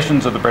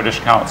operations of the British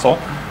Council,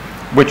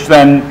 which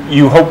then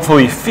you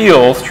hopefully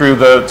feel through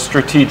the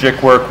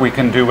strategic work we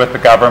can do with the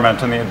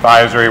government and the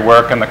advisory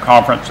work and the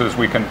conferences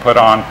we can put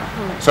on.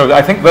 So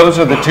I think those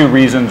are the two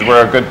reasons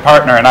we're a good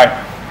partner. And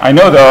I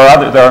know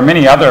there are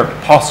many other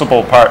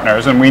possible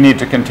partners, and we need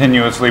to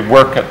continuously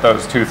work at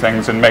those two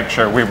things and make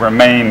sure we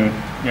remain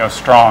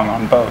strong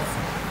on both.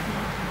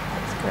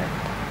 That's great.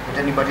 Would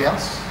anybody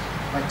else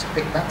like to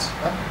pick that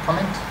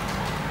comment?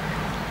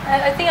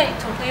 I think I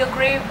totally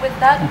agree with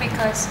that,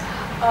 because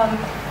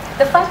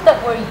the fact that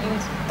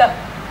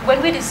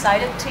when we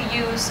decided to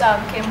use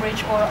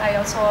Cambridge or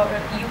IELTS or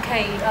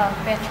UK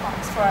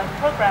benchmarks for our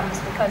program is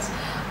because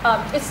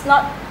it's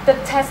not, the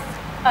tests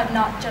are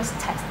not just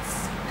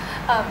tests.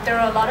 There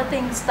are a lot of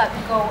things that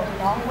go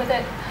along with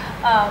it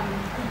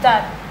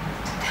that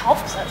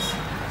helps us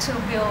to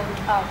build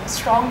a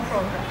strong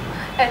program.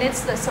 And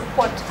it's the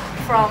support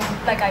from,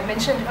 like I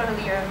mentioned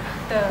earlier,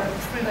 the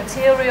free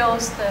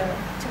materials, the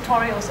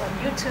tutorials on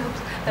YouTube,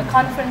 the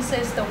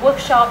conferences, the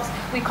workshops.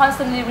 We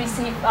constantly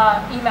receive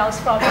emails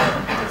from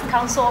the British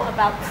Council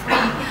about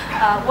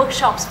free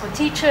workshops for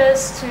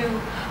teachers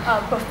to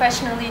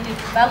professionally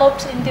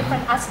developed in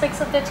different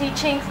aspects of the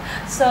teachings.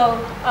 So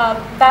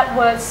that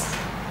was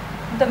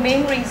the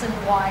main reason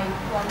why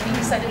we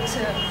decided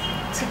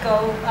to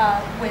go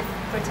with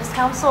British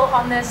Council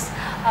on this,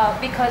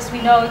 because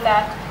we know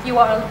that you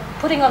are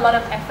putting a lot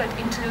of effort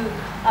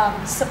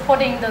into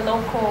supporting the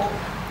local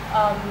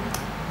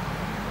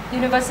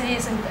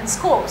universities and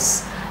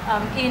schools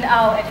in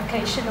our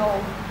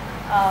educational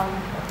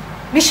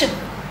mission.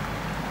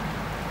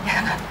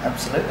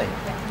 Absolutely.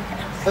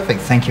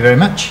 Perfect, thank you very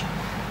much.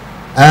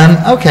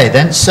 Okay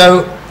then,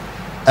 so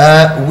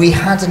we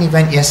had an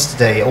event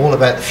yesterday all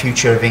about the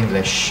future of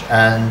English,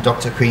 and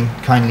Dr. Queen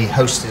kindly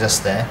hosted us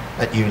there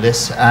at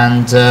ULIS,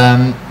 and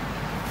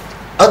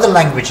other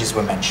languages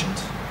were mentioned,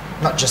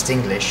 not just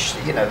English.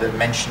 The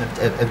mention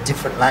of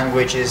different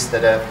languages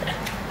that are,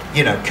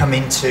 come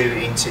into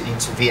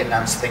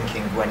Vietnam's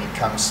thinking when it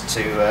comes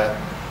to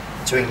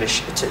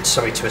English,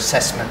 to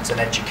assessment and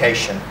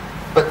education.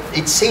 But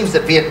it seems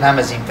that Vietnam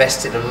has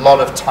invested a lot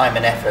of time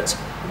and effort,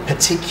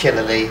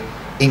 particularly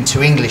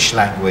into English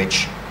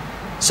language.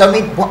 So I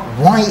mean,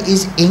 why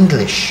is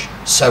English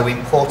so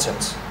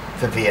important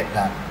for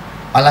Vietnam?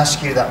 I'll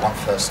ask you that one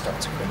first,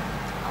 Dr. Quinn.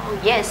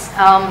 Oh yes.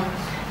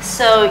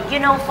 So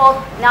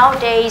for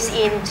nowadays,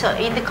 in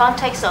the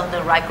context of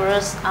the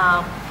rigorous,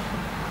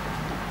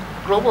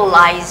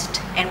 globalized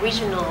and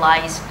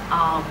regionalized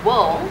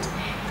world,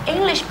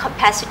 English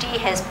capacity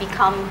has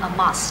become a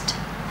must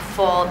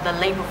for the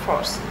labor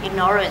force in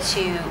order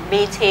to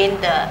maintain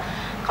the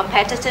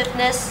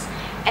competitiveness.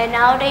 And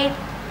nowadays,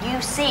 you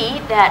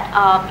see that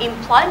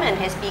employment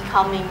has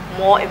becoming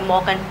more and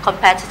more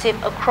competitive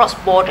across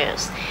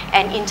borders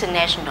and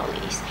internationally.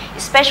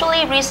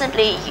 Especially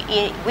recently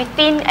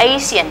within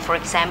ASEAN, for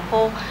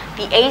example,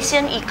 the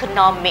ASEAN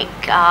economic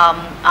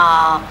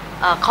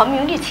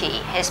community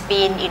has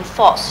been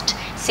enforced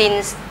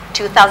since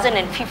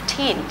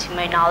 2015, to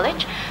my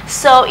knowledge.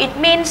 So it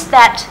means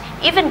that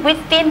even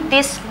within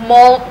these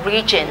small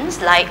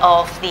regions, like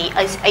of the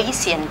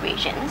ASEAN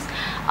regions,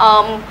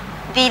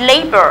 the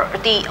labor,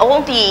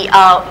 all the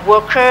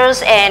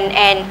workers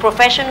and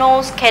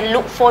professionals can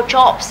look for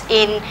jobs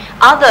in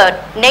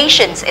other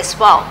nations as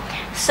well.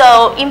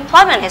 So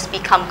employment has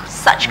become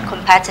such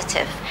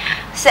competitive.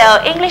 So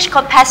English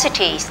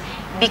capacities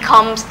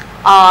becomes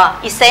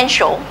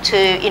essential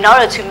in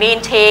order to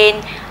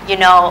maintain, you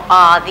know,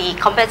 the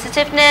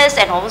competitiveness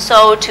and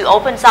also to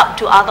open up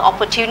to other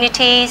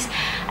opportunities.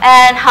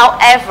 And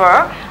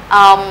however,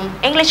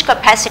 English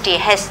capacity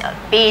has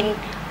been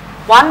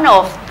one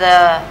of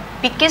the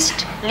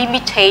biggest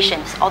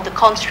limitations or the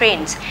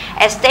constraints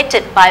as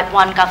stated by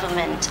one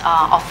government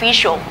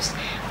officials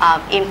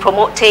in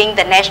promoting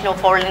the National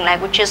Foreign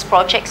Languages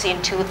projects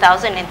in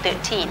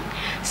 2013.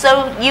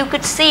 So you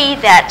could see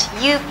that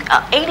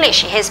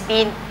English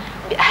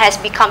has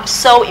become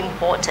so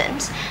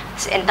important,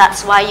 and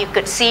that's why you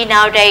could see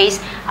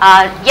nowadays,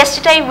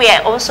 yesterday we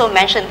also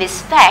mentioned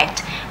this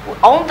fact,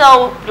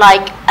 although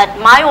like at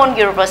my own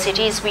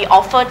universities we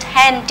offer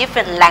 10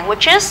 different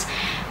languages,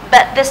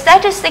 but the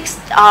statistics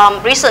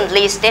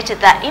recently stated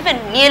that even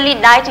nearly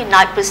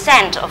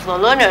 99% of the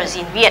learners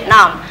in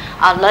Vietnam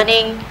are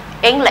learning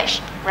English,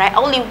 right?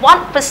 Only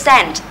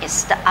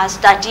 1% are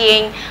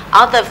studying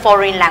other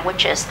foreign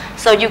languages.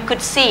 So you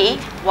could see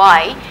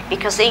why,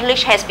 because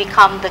English has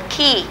become the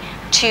key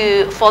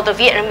for the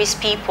Vietnamese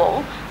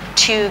people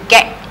to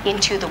get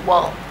into the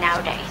world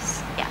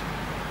nowadays. Yeah.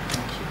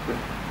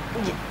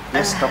 Thank you.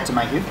 Yes, Dr.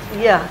 Mayhew.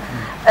 Yeah.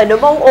 And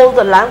among all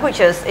the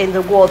languages in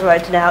the world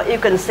right now, you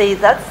can see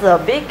that the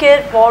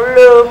biggest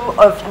volume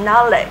of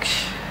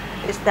knowledge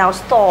is now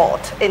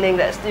stored in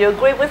English. Do you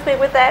agree with me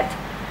with that?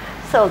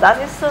 So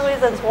that is the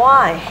reason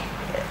why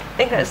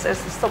English is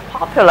so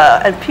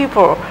popular and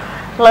people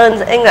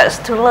learn English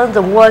to learn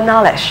the world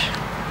knowledge.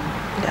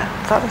 Yeah,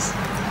 that is.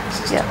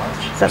 Yeah.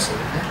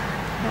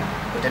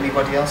 Would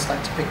anybody else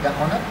like to pick that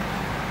one up?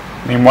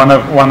 I mean,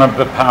 one of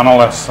the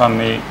panelists on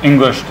the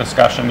English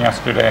discussion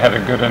yesterday had a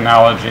good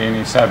analogy, and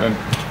he said,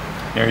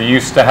 you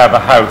used to have a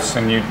house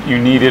and you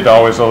needed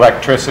always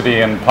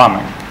electricity and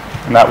plumbing,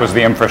 and that was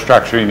the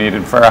infrastructure you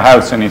needed for a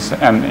house. And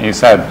he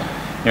said,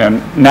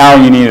 now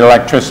you need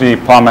electricity,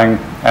 plumbing,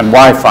 and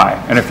Wi-Fi,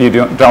 and if you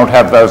don't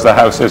have those, the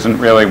house isn't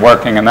really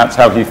working. And that's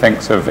how he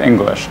thinks of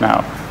English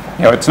now.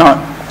 It's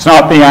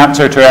not the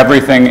answer to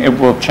everything. It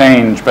will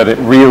change, but it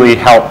really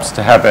helps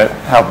to have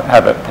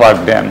it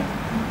plugged in.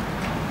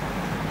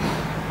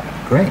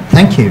 Great,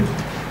 thank you.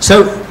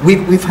 So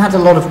we've had a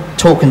lot of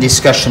talk and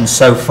discussion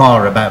so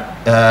far about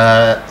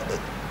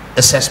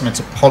assessment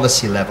at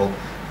policy level,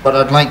 but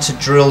I'd like to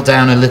drill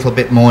down a little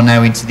bit more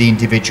now into the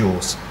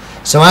individuals.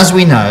 So as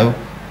we know,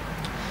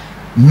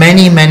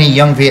 many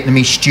young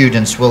Vietnamese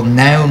students will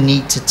now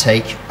need to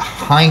take a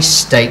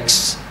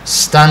high-stakes,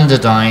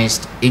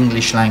 standardized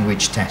English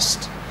language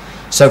test.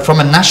 So from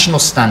a national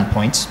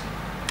standpoint,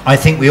 I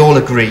think we all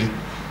agree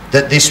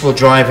that this will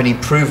drive an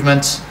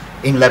improvement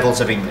in levels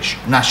of English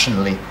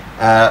nationally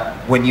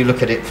when you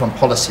look at it from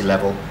policy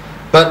level.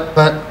 But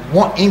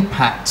what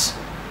impact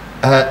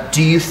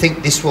do you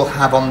think this will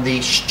have on the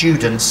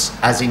students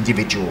as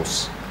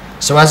individuals?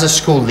 So as a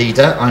school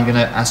leader, I'm going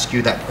to ask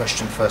you that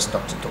question first,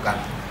 Dr. Thục Anh.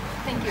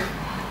 Thank you.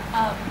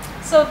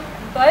 So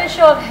by a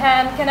show of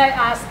hand, can I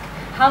ask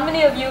how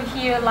many of you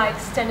here like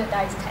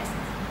standardized tests?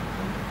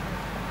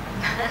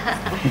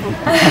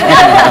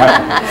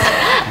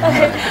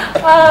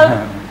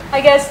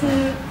 I guess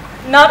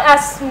not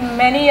as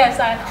many as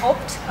I had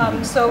hoped.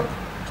 So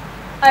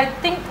I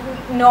think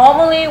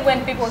normally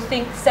when people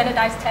think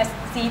standardized tests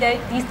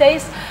these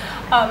days,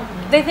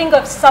 they think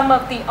of some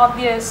of the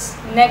obvious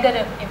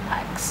negative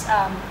impacts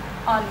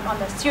on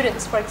the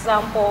students. For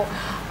example,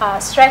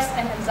 stress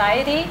and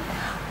anxiety,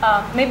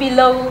 maybe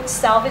low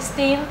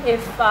self-esteem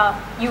if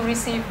you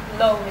receive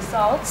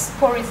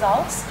poor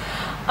results.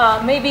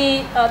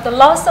 Maybe the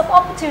loss of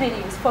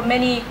opportunities for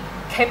many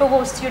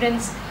capable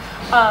students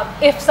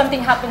if something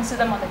happens to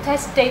them on the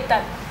test date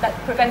that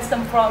prevents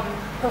them from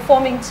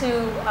performing to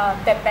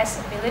their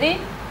best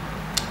ability.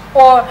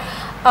 Or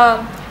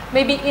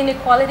maybe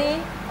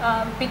inequality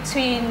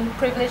between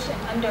privileged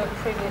and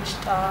underprivileged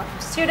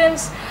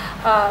students,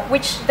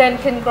 which then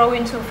can grow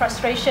into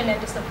frustration and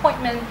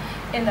disappointment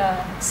in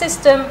the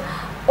system.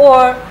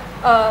 Or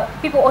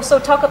people also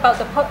talk about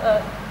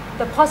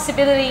the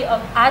possibility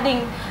of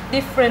adding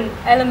different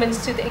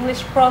elements to the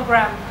English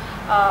program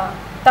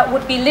that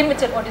would be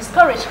limited or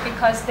discouraged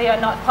because they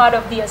are not part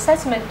of the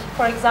assessment.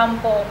 For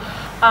example,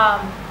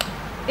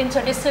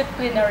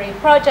 interdisciplinary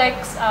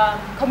projects,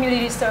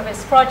 community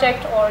service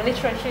project, or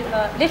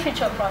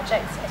literature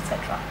projects,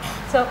 etc.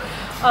 So,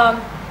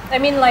 I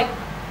mean, like,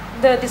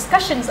 the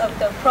discussions of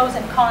the pros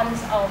and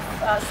cons of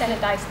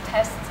standardized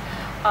tests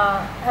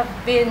have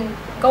been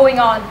going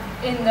on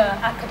in the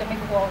academic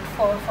world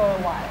for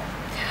a while.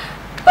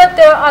 But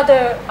there are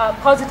other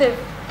positive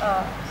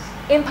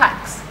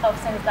impacts of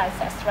standardized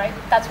tests, right?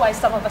 That's why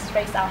some of us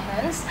raised our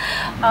hands.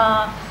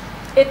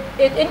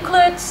 It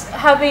includes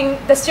having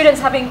the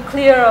students having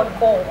clearer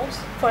goals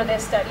for their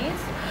studies,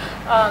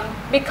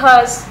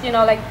 because, you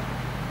know, like,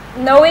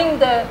 knowing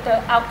the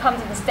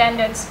outcomes and the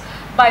standards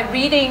by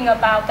reading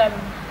about them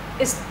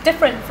is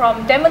different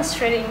from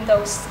demonstrating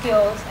those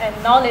skills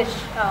and knowledge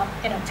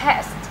in a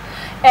test.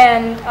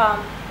 And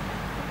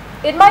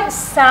it might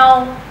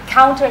sound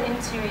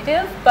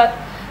counterintuitive, but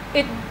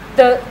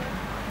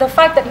the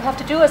fact that you have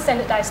to do a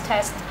standardized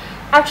test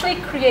actually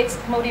creates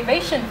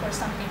motivation for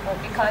some people,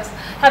 because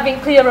having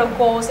clearer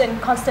goals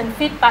and constant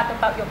feedback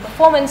about your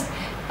performance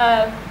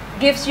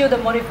gives you the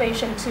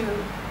motivation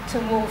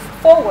to move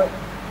forward.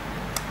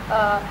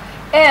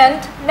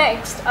 And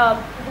next,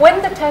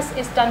 when the test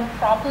is done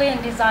properly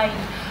and designed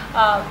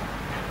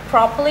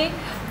properly,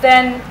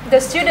 then the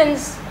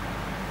students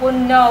will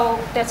know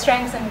their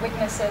strengths and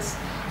weaknesses,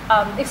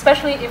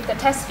 especially if the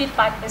test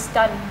feedback is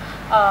done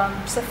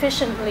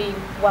sufficiently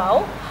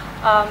well.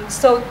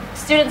 So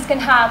students can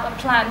have a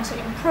plan to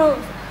improve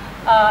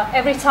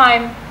every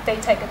time they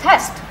take a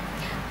test.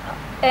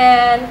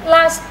 And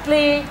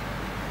lastly,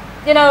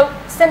 you know,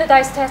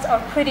 standardized tests are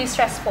pretty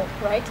stressful,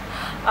 right?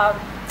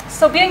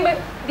 So being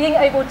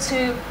able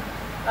to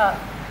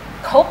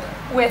cope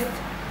with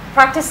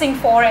practicing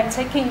for and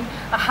taking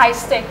a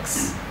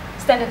high-stakes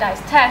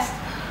standardized test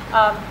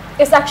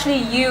is actually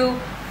you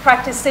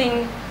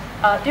practicing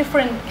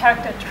different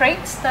character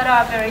traits that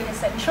are very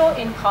essential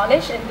in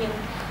college and in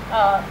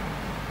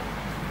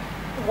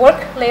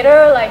work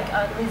later, like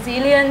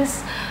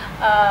resilience,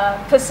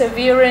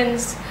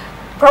 perseverance,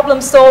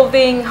 problem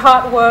solving,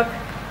 hard work,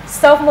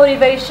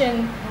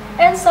 self-motivation,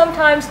 and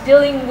sometimes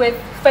dealing with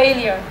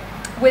failure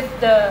with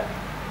the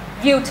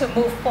view to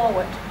move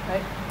forward,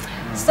 right?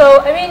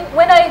 So, I mean,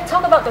 when I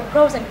talk about the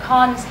pros and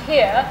cons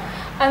here,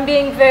 I'm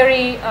being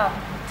very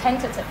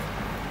tentative,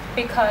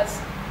 because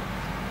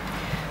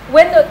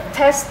when the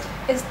test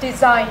is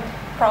designed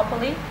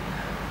properly,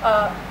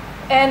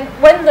 and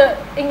when the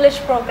English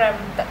program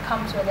that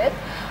comes with it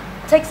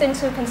takes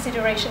into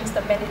considerations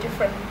the many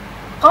different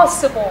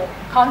possible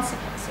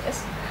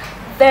consequences,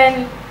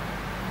 then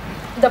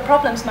the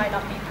problems might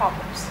not be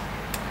problems.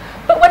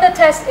 But when the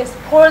test is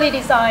poorly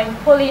designed,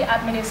 poorly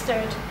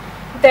administered,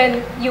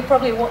 then you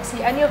probably won't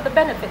see any of the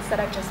benefits that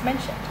I just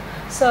mentioned.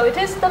 So it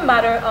is the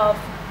matter of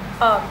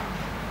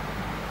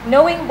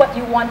knowing what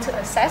you want to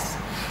assess,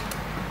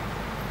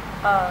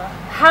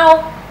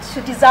 how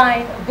to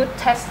design a good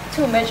test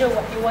to measure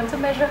what you want to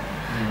measure,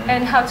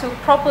 and how to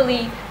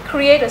properly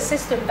create a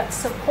system that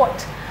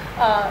supports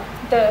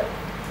the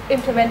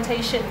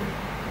implementation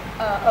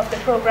of the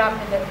program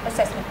and the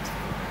assessment.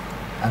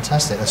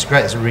 Fantastic, that's great.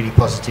 There's a really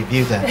positive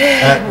view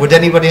there. Would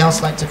anybody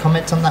else like to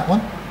comment on that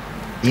one?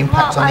 The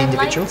impact on the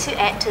individual? I'd like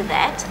to add to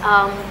that.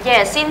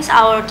 Yeah, since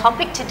our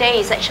topic today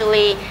is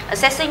actually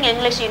assessing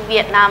English in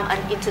Vietnam,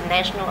 an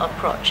international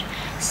approach.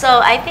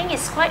 So I think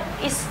it's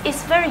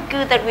very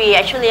good that we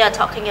actually are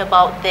talking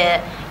about the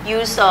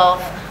use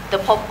of the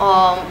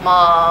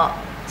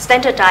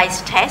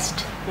standardized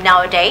test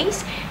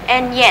nowadays.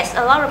 And yes,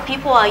 a lot of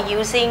people are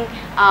using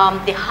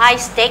the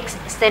high-stakes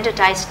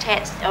standardized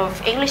test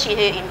of English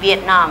here in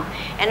Vietnam.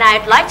 And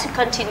I'd like to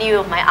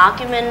continue my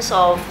arguments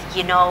of,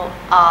 you know,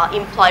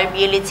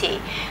 employability.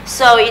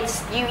 So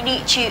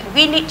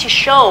we need to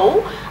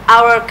show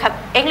our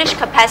English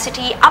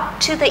capacity up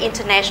to the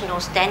international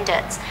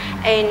standards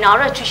in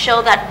order to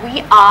show that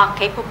we are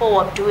capable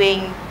of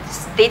doing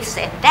this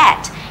and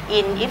that,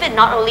 even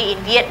not only in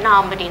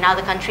Vietnam but in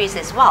other countries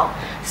as well.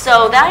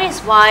 So that is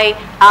why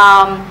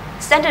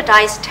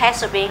standardized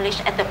tests of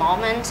English at the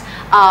moment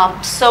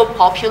so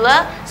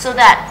popular, so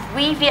that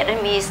we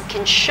Vietnamese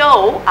can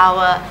show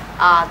our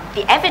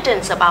the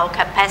evidence of our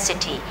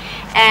capacity.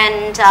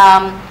 And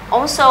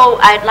also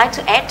I'd like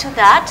to add to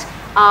that,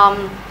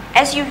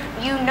 as you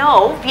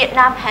know,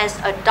 Vietnam has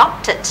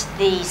adopted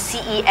the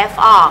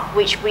CEFR,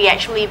 which we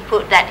actually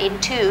put that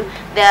into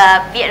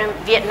the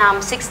Vietnam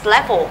 6th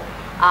level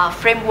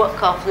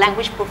framework of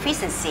language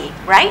proficiency,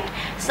 right?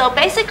 So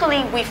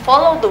basically we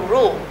follow the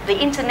rule, the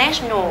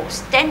international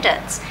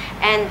standards,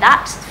 and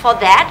that's for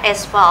that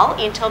as well.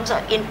 In terms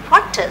of in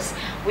practice,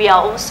 we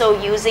are also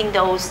using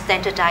those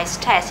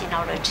standardized tests in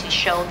order to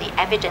show the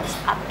evidence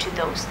up to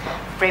those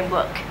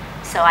framework.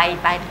 So I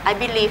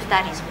believe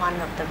that is one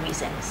of the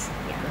reasons.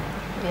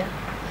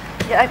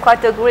 Yeah, I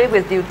quite agree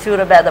with you too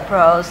about the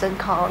pros and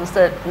cons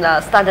of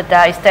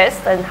standardized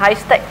tests and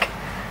high-stake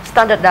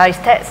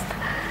standardized tests.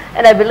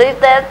 And I believe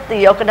that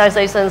the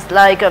organizations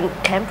like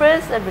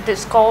Campus and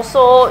British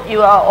Council,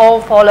 you are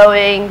all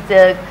following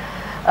the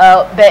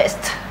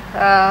best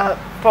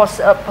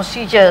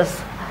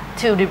procedures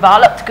to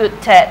develop good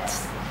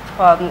tests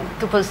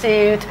to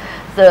pursue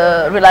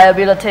the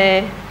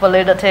reliability,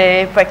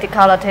 validity,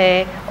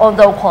 practicality, all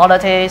those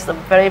qualities, the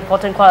very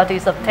important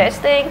qualities of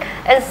testing.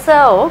 And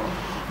so,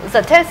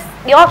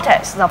 your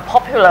tests are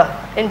popular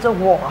in the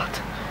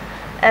world.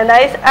 And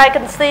I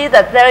can see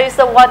that there is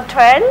one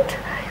trend.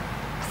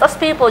 Such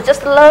people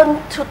just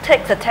learn to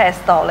take the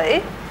test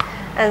only,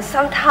 and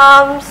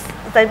sometimes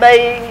they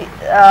may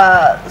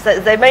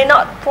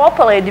not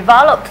properly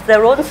develop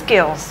their own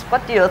skills.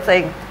 What do you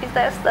think? Is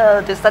that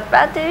the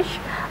disadvantage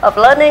of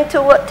learning to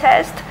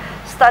test,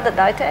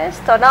 standardized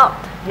test, or not?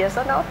 Yes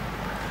or no?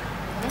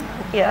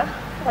 Yeah.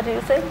 What do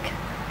you think?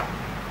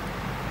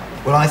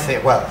 Well,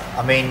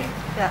 I mean,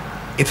 yeah.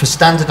 If a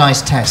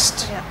standardized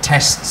test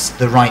tests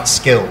the right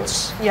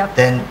skills,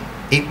 then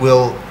it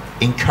will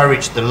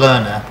encourage the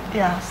learner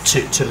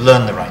to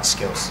learn the right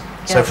skills.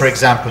 So, for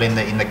example,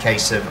 in the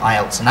case of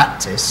IELTS and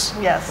APTIS,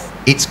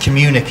 it's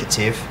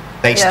communicative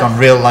based on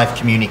real-life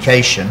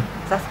communication.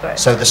 That's great.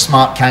 So the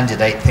smart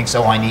candidate thinks,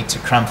 oh, I need to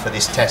cram for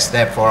this test,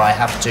 therefore I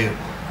have to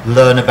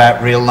learn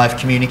about real-life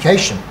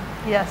communication.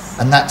 Yes.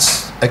 And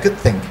that's a good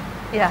thing.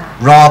 Yeah.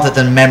 Rather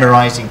than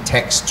memorizing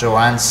text or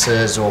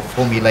answers or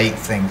formulate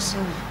things,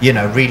 you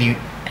know, really,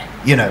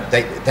 you know,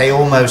 they're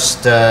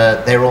almost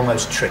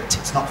tricked.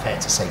 It's not fair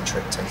to say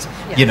tricked,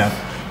 you know,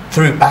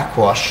 through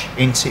backwash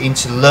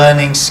into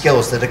learning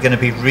skills that are going to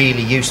be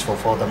really useful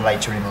for them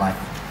later in life.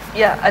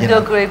 Yeah, I do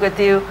agree with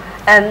you.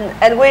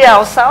 And we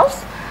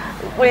ourselves,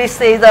 we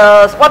see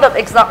one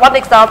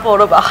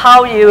example of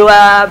how you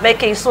are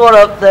making sure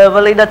of the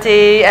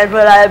validity and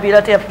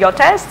reliability of your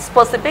test,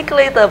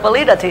 specifically the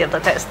validity of the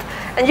test.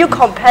 And you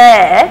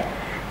compare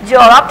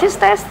your APTIS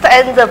test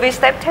and the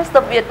VSTEP test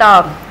of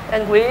Vietnam.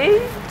 And we,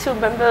 two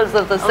members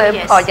of the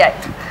same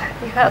project.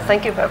 Yeah,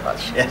 thank you very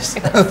much. Yes,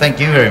 oh,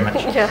 thank you very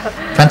much. Yeah.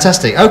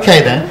 Fantastic.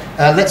 Okay then,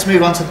 let's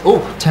move on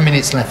to, 10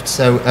 minutes left.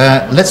 So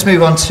let's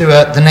move on to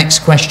the next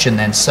question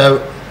then. So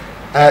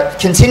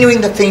continuing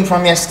the theme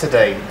from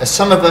yesterday,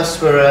 some of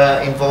us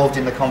were involved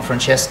in the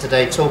conference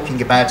yesterday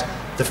talking about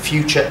the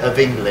future of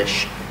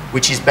English,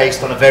 which is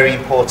based on a very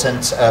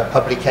important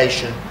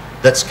publication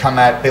that's come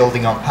out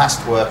building on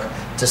past work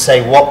to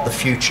say what the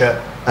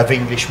future of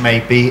English may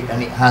be,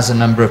 and it has a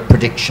number of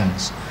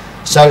predictions.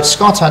 So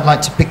Scott, I'd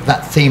like to pick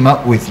that theme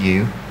up with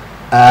you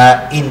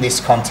in this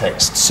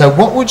context. So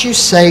what would you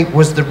say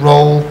was the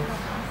role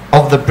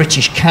of the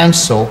British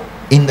Council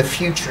in the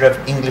future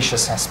of English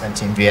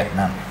assessment in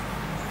Vietnam?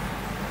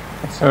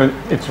 So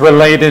it's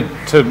related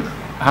to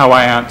how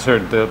I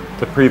answered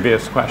the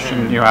previous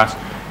question you asked.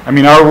 I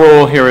mean, our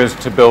role here is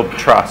to build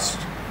trust.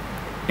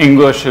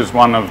 English is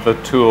one of the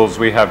tools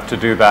we have to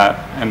do that,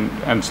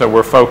 and so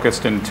we're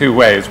focused in two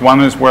ways. One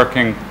is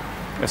working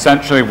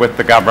essentially with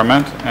the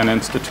government and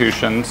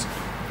institutions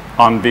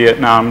on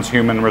Vietnam's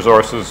human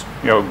resources,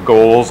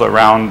 goals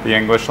around the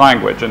English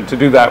language. And to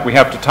do that, we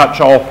have to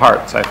touch all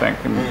parts, I think,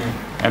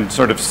 and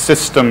sort of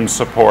system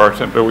support.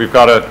 But we've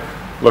got to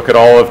look at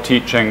all of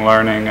teaching,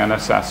 learning, and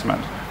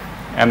assessment.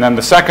 And then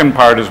the second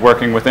part is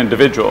working with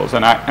individuals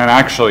and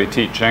actually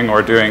teaching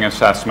or doing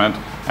assessment,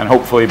 and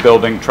hopefully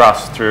building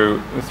trust through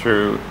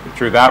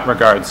that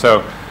regard.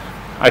 So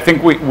I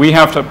think we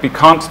have to be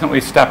constantly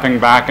stepping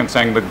back and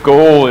saying the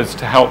goal is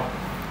to help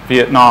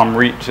Vietnam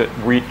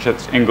reach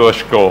its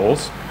English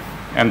goals,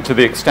 and to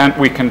the extent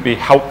we can be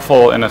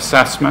helpful in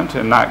assessment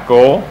in that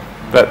goal,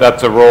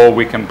 that's a role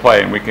we can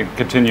play, and we can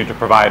continue to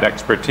provide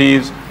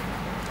expertise.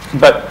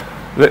 But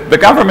the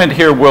government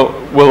here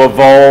will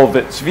evolve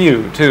its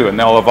view too, and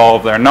they'll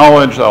evolve their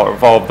knowledge, they'll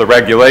evolve the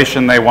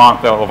regulation they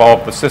want, they'll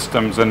evolve the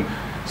systems, and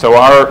so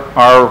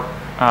our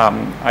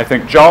I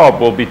think job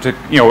will be to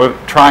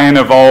try and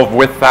evolve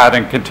with that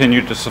and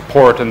continue to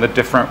support in the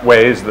different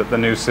ways that the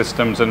new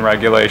systems and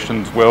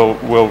regulations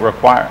will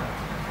require.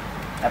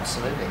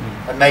 Absolutely.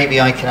 And maybe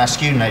I can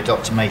ask you now,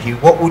 Dr. Mayhew,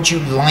 what would you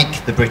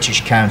like the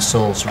British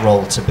Council's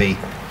role to be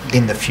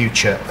in the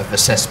future of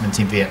assessment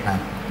in Vietnam?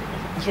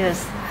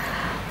 Yes.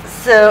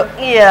 So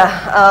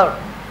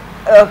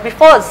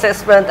before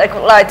assessment, I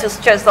would like to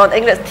stress on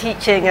English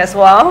teaching as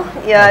well.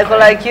 Yeah, okay. I would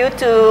like you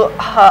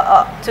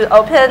to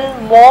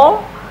open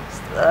more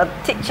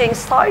teaching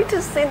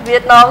sites in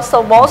Vietnam,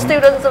 so more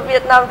students of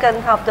Vietnam can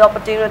have the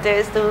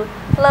opportunities to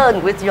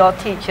learn with your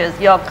teachers,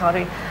 your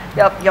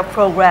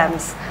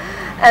programs.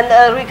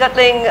 And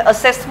regarding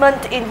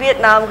assessment in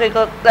Vietnam, we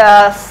could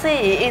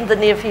see in the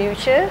near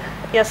future,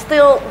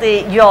 still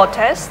your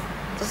tests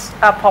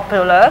are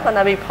popular,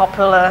 gonna be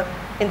popular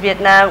in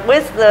Vietnam.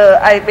 With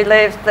I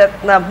believe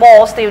that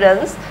more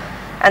students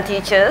and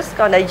teachers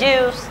gonna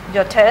use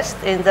your test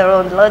in their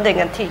own learning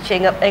and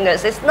teaching of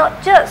English. It's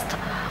not just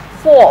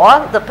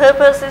for the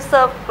purposes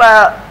of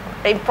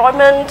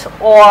employment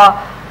or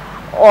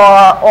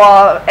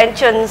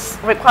entrance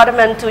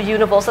requirement to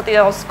university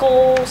or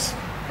schools,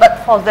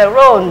 but for their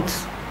own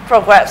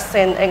progress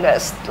in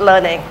English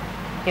learning.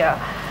 Yeah,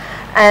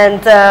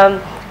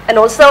 and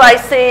also I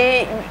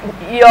see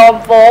you're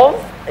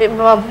involved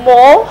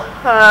more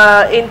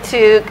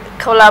into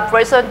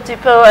collaboration,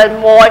 deeper and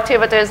more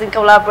activities in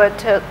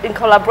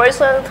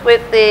collaboration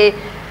with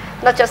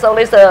not just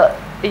only the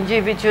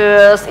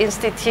individuals,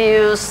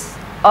 institutes,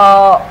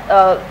 or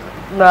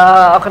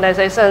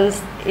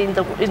organizations in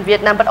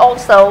Vietnam, but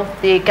also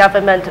the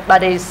government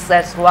bodies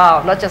as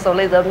well, not just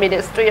only the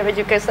Ministry of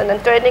Education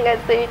and Training and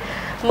the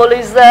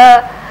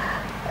Malaysia,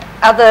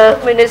 other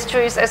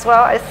ministries as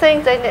well. I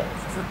think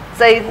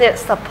they need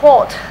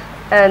support,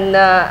 and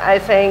I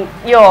think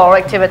your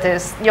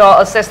activities,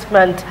 your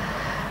assessment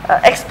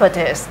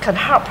expertise can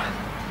help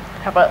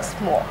us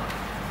more.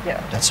 Yeah.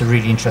 That's a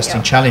really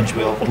interesting challenge.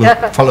 We'll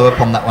follow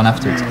up on that one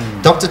afterwards.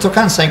 Dr.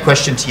 Tokan, same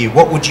question to you.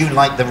 What would you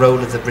like the role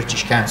of the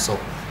British Council,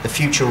 the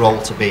future role,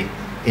 to be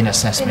in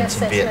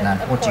assessment in Vietnam?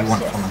 What do you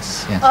want from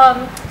us?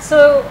 Yes.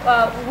 So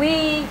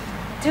we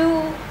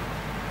do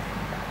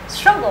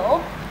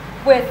struggle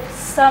with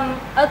some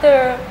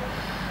other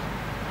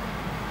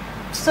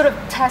sort of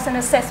tests and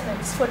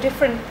assessments for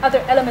different other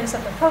elements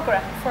of the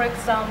program. For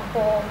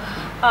example,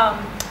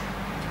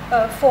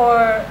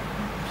 for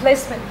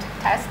placement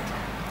test,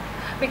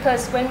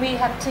 because when we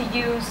have to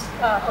use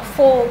a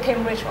full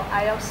Cambridge or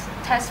IELTS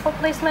test for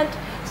placement,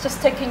 it's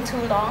just taking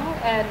too long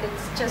and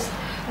it's just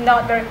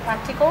not very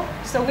practical.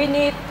 So we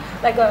need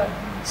like a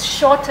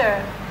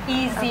shorter,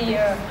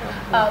 easier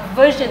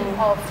version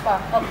of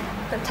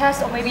the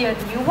test, or maybe a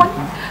new one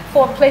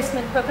for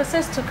placement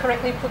purposes, to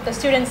correctly put the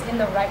students in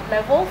the right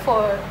level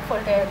for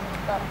their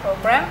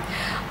program.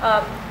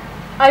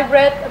 I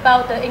read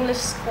about the English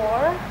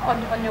score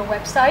on your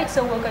website,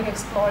 so we're going to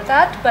explore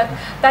that. But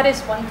that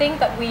is one thing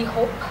that we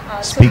hope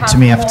Speak to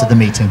me after the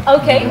meeting.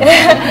 Okay,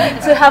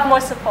 to have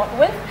more support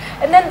with.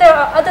 And then there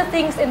are other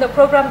things in the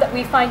program that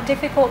we find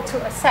difficult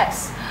to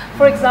assess.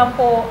 For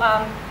example,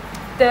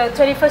 the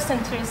 21st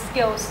century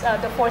skills,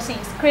 the 4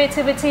 C's: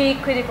 creativity,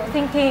 critical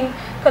thinking,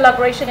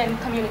 collaboration, and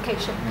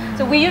communication.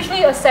 So we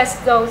usually assess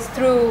those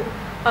through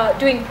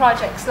doing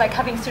projects, like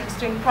having students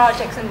doing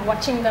projects and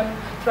watching them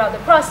throughout the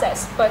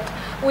process. But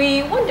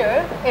we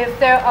wonder if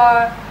there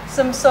are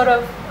some sort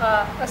of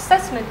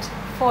assessment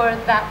for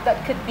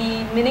that could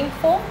be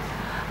meaningful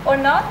or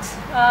not.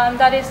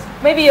 That is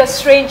maybe a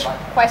strange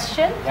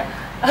question. Yeah.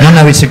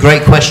 No, it's a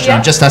great question. Yeah.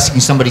 I'm just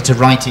asking somebody to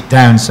write it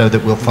down so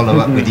that we'll follow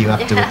up with you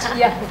afterwards.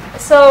 Yeah.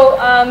 So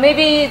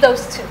maybe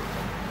those two.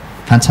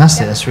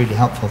 Fantastic. That's really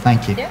helpful.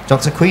 Thank you. Yeah.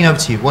 Dr. Queen, over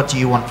to you. What do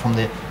you want from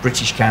the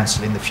British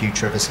Council in the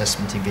future of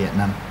assessment in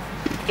Vietnam?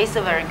 It's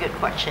a very good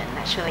question,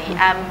 actually,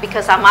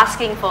 because I'm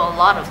asking for a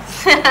lot of.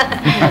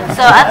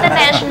 So at the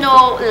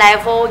national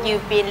level,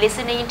 you've been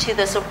listening to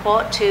the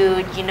support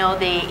to,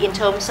 in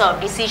terms of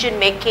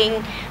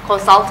decision-making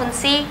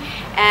consultancy,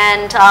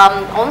 and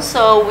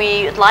also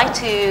we would like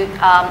to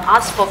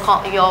ask for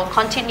your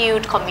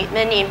continued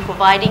commitment in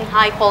providing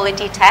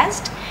high-quality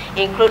tests,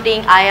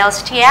 including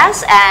IELTS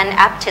TS and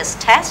APTIS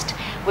test,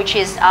 which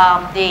is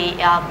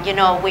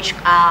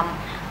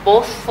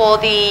both for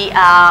the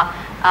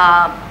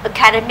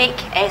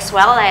academic as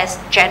well as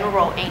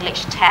general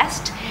English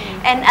test.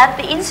 And at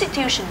the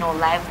institutional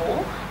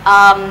level,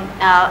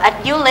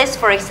 at ULIS,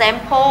 for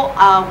example,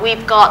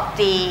 we've got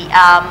the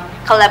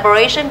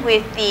collaboration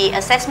with the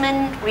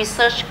assessment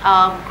research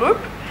group,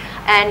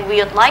 and we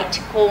would like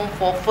to call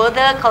for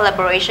further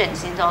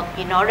collaborations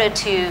in order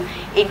to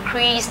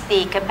increase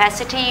the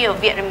capacity of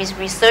Vietnamese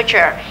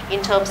researcher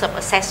in terms of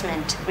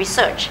assessment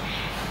research.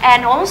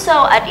 And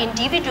also at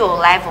individual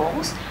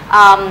levels,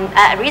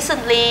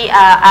 recently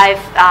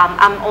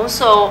I'm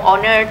also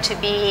honored to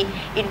be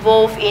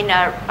involved in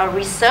a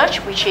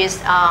research which is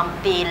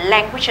the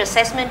language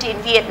assessment in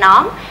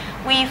Vietnam.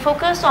 We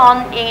focus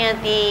on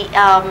the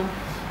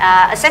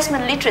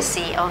assessment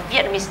literacy of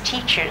Vietnamese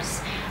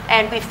teachers,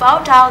 and we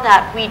found out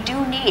that we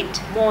do need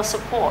more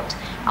support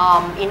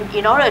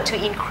in order to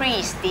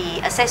increase the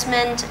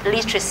assessment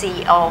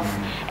literacy of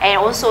and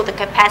also the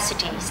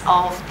capacities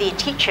of the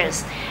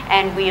teachers.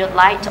 And we would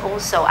like to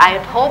also, I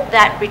would hope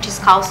that British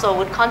Council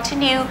would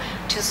continue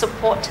to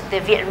support the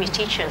Vietnamese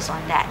teachers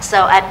on that.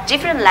 So at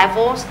different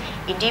levels,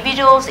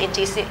 individuals,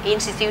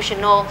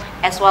 institutional,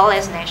 as well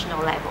as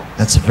national level.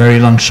 That's a very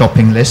long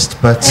shopping list,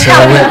 but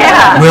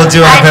we'll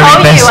do our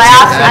very best.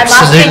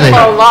 Absolutely. I'm asking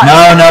for a lot.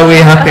 No,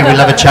 we're happy. We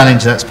love a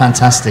challenge. That's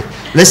fantastic.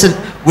 Listen,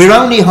 we're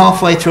only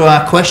halfway through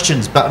our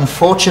questions, but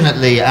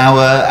unfortunately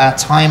our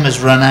time has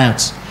run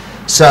out.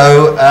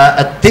 So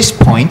at this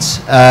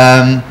point,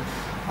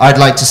 I'd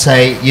like to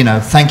say,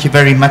 thank you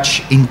very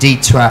much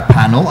indeed to our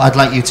panel. I'd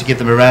like you to give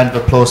them a round of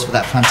applause for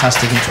that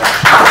fantastic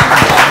interaction.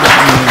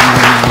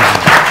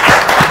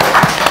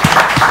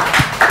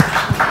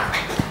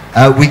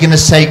 We're going to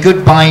say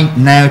goodbye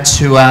now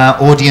to our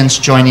audience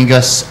joining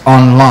us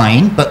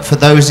online, but for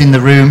those in the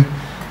room,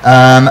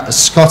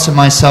 Scott and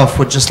myself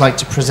would just like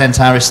to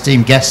present our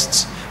esteemed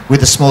guests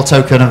with a small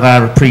token of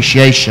our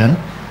appreciation.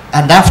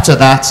 And after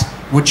that,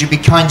 would you be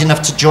kind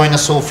enough to join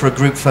us all for a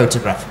group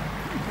photograph?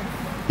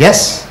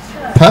 Yes?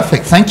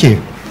 Perfect, thank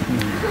you.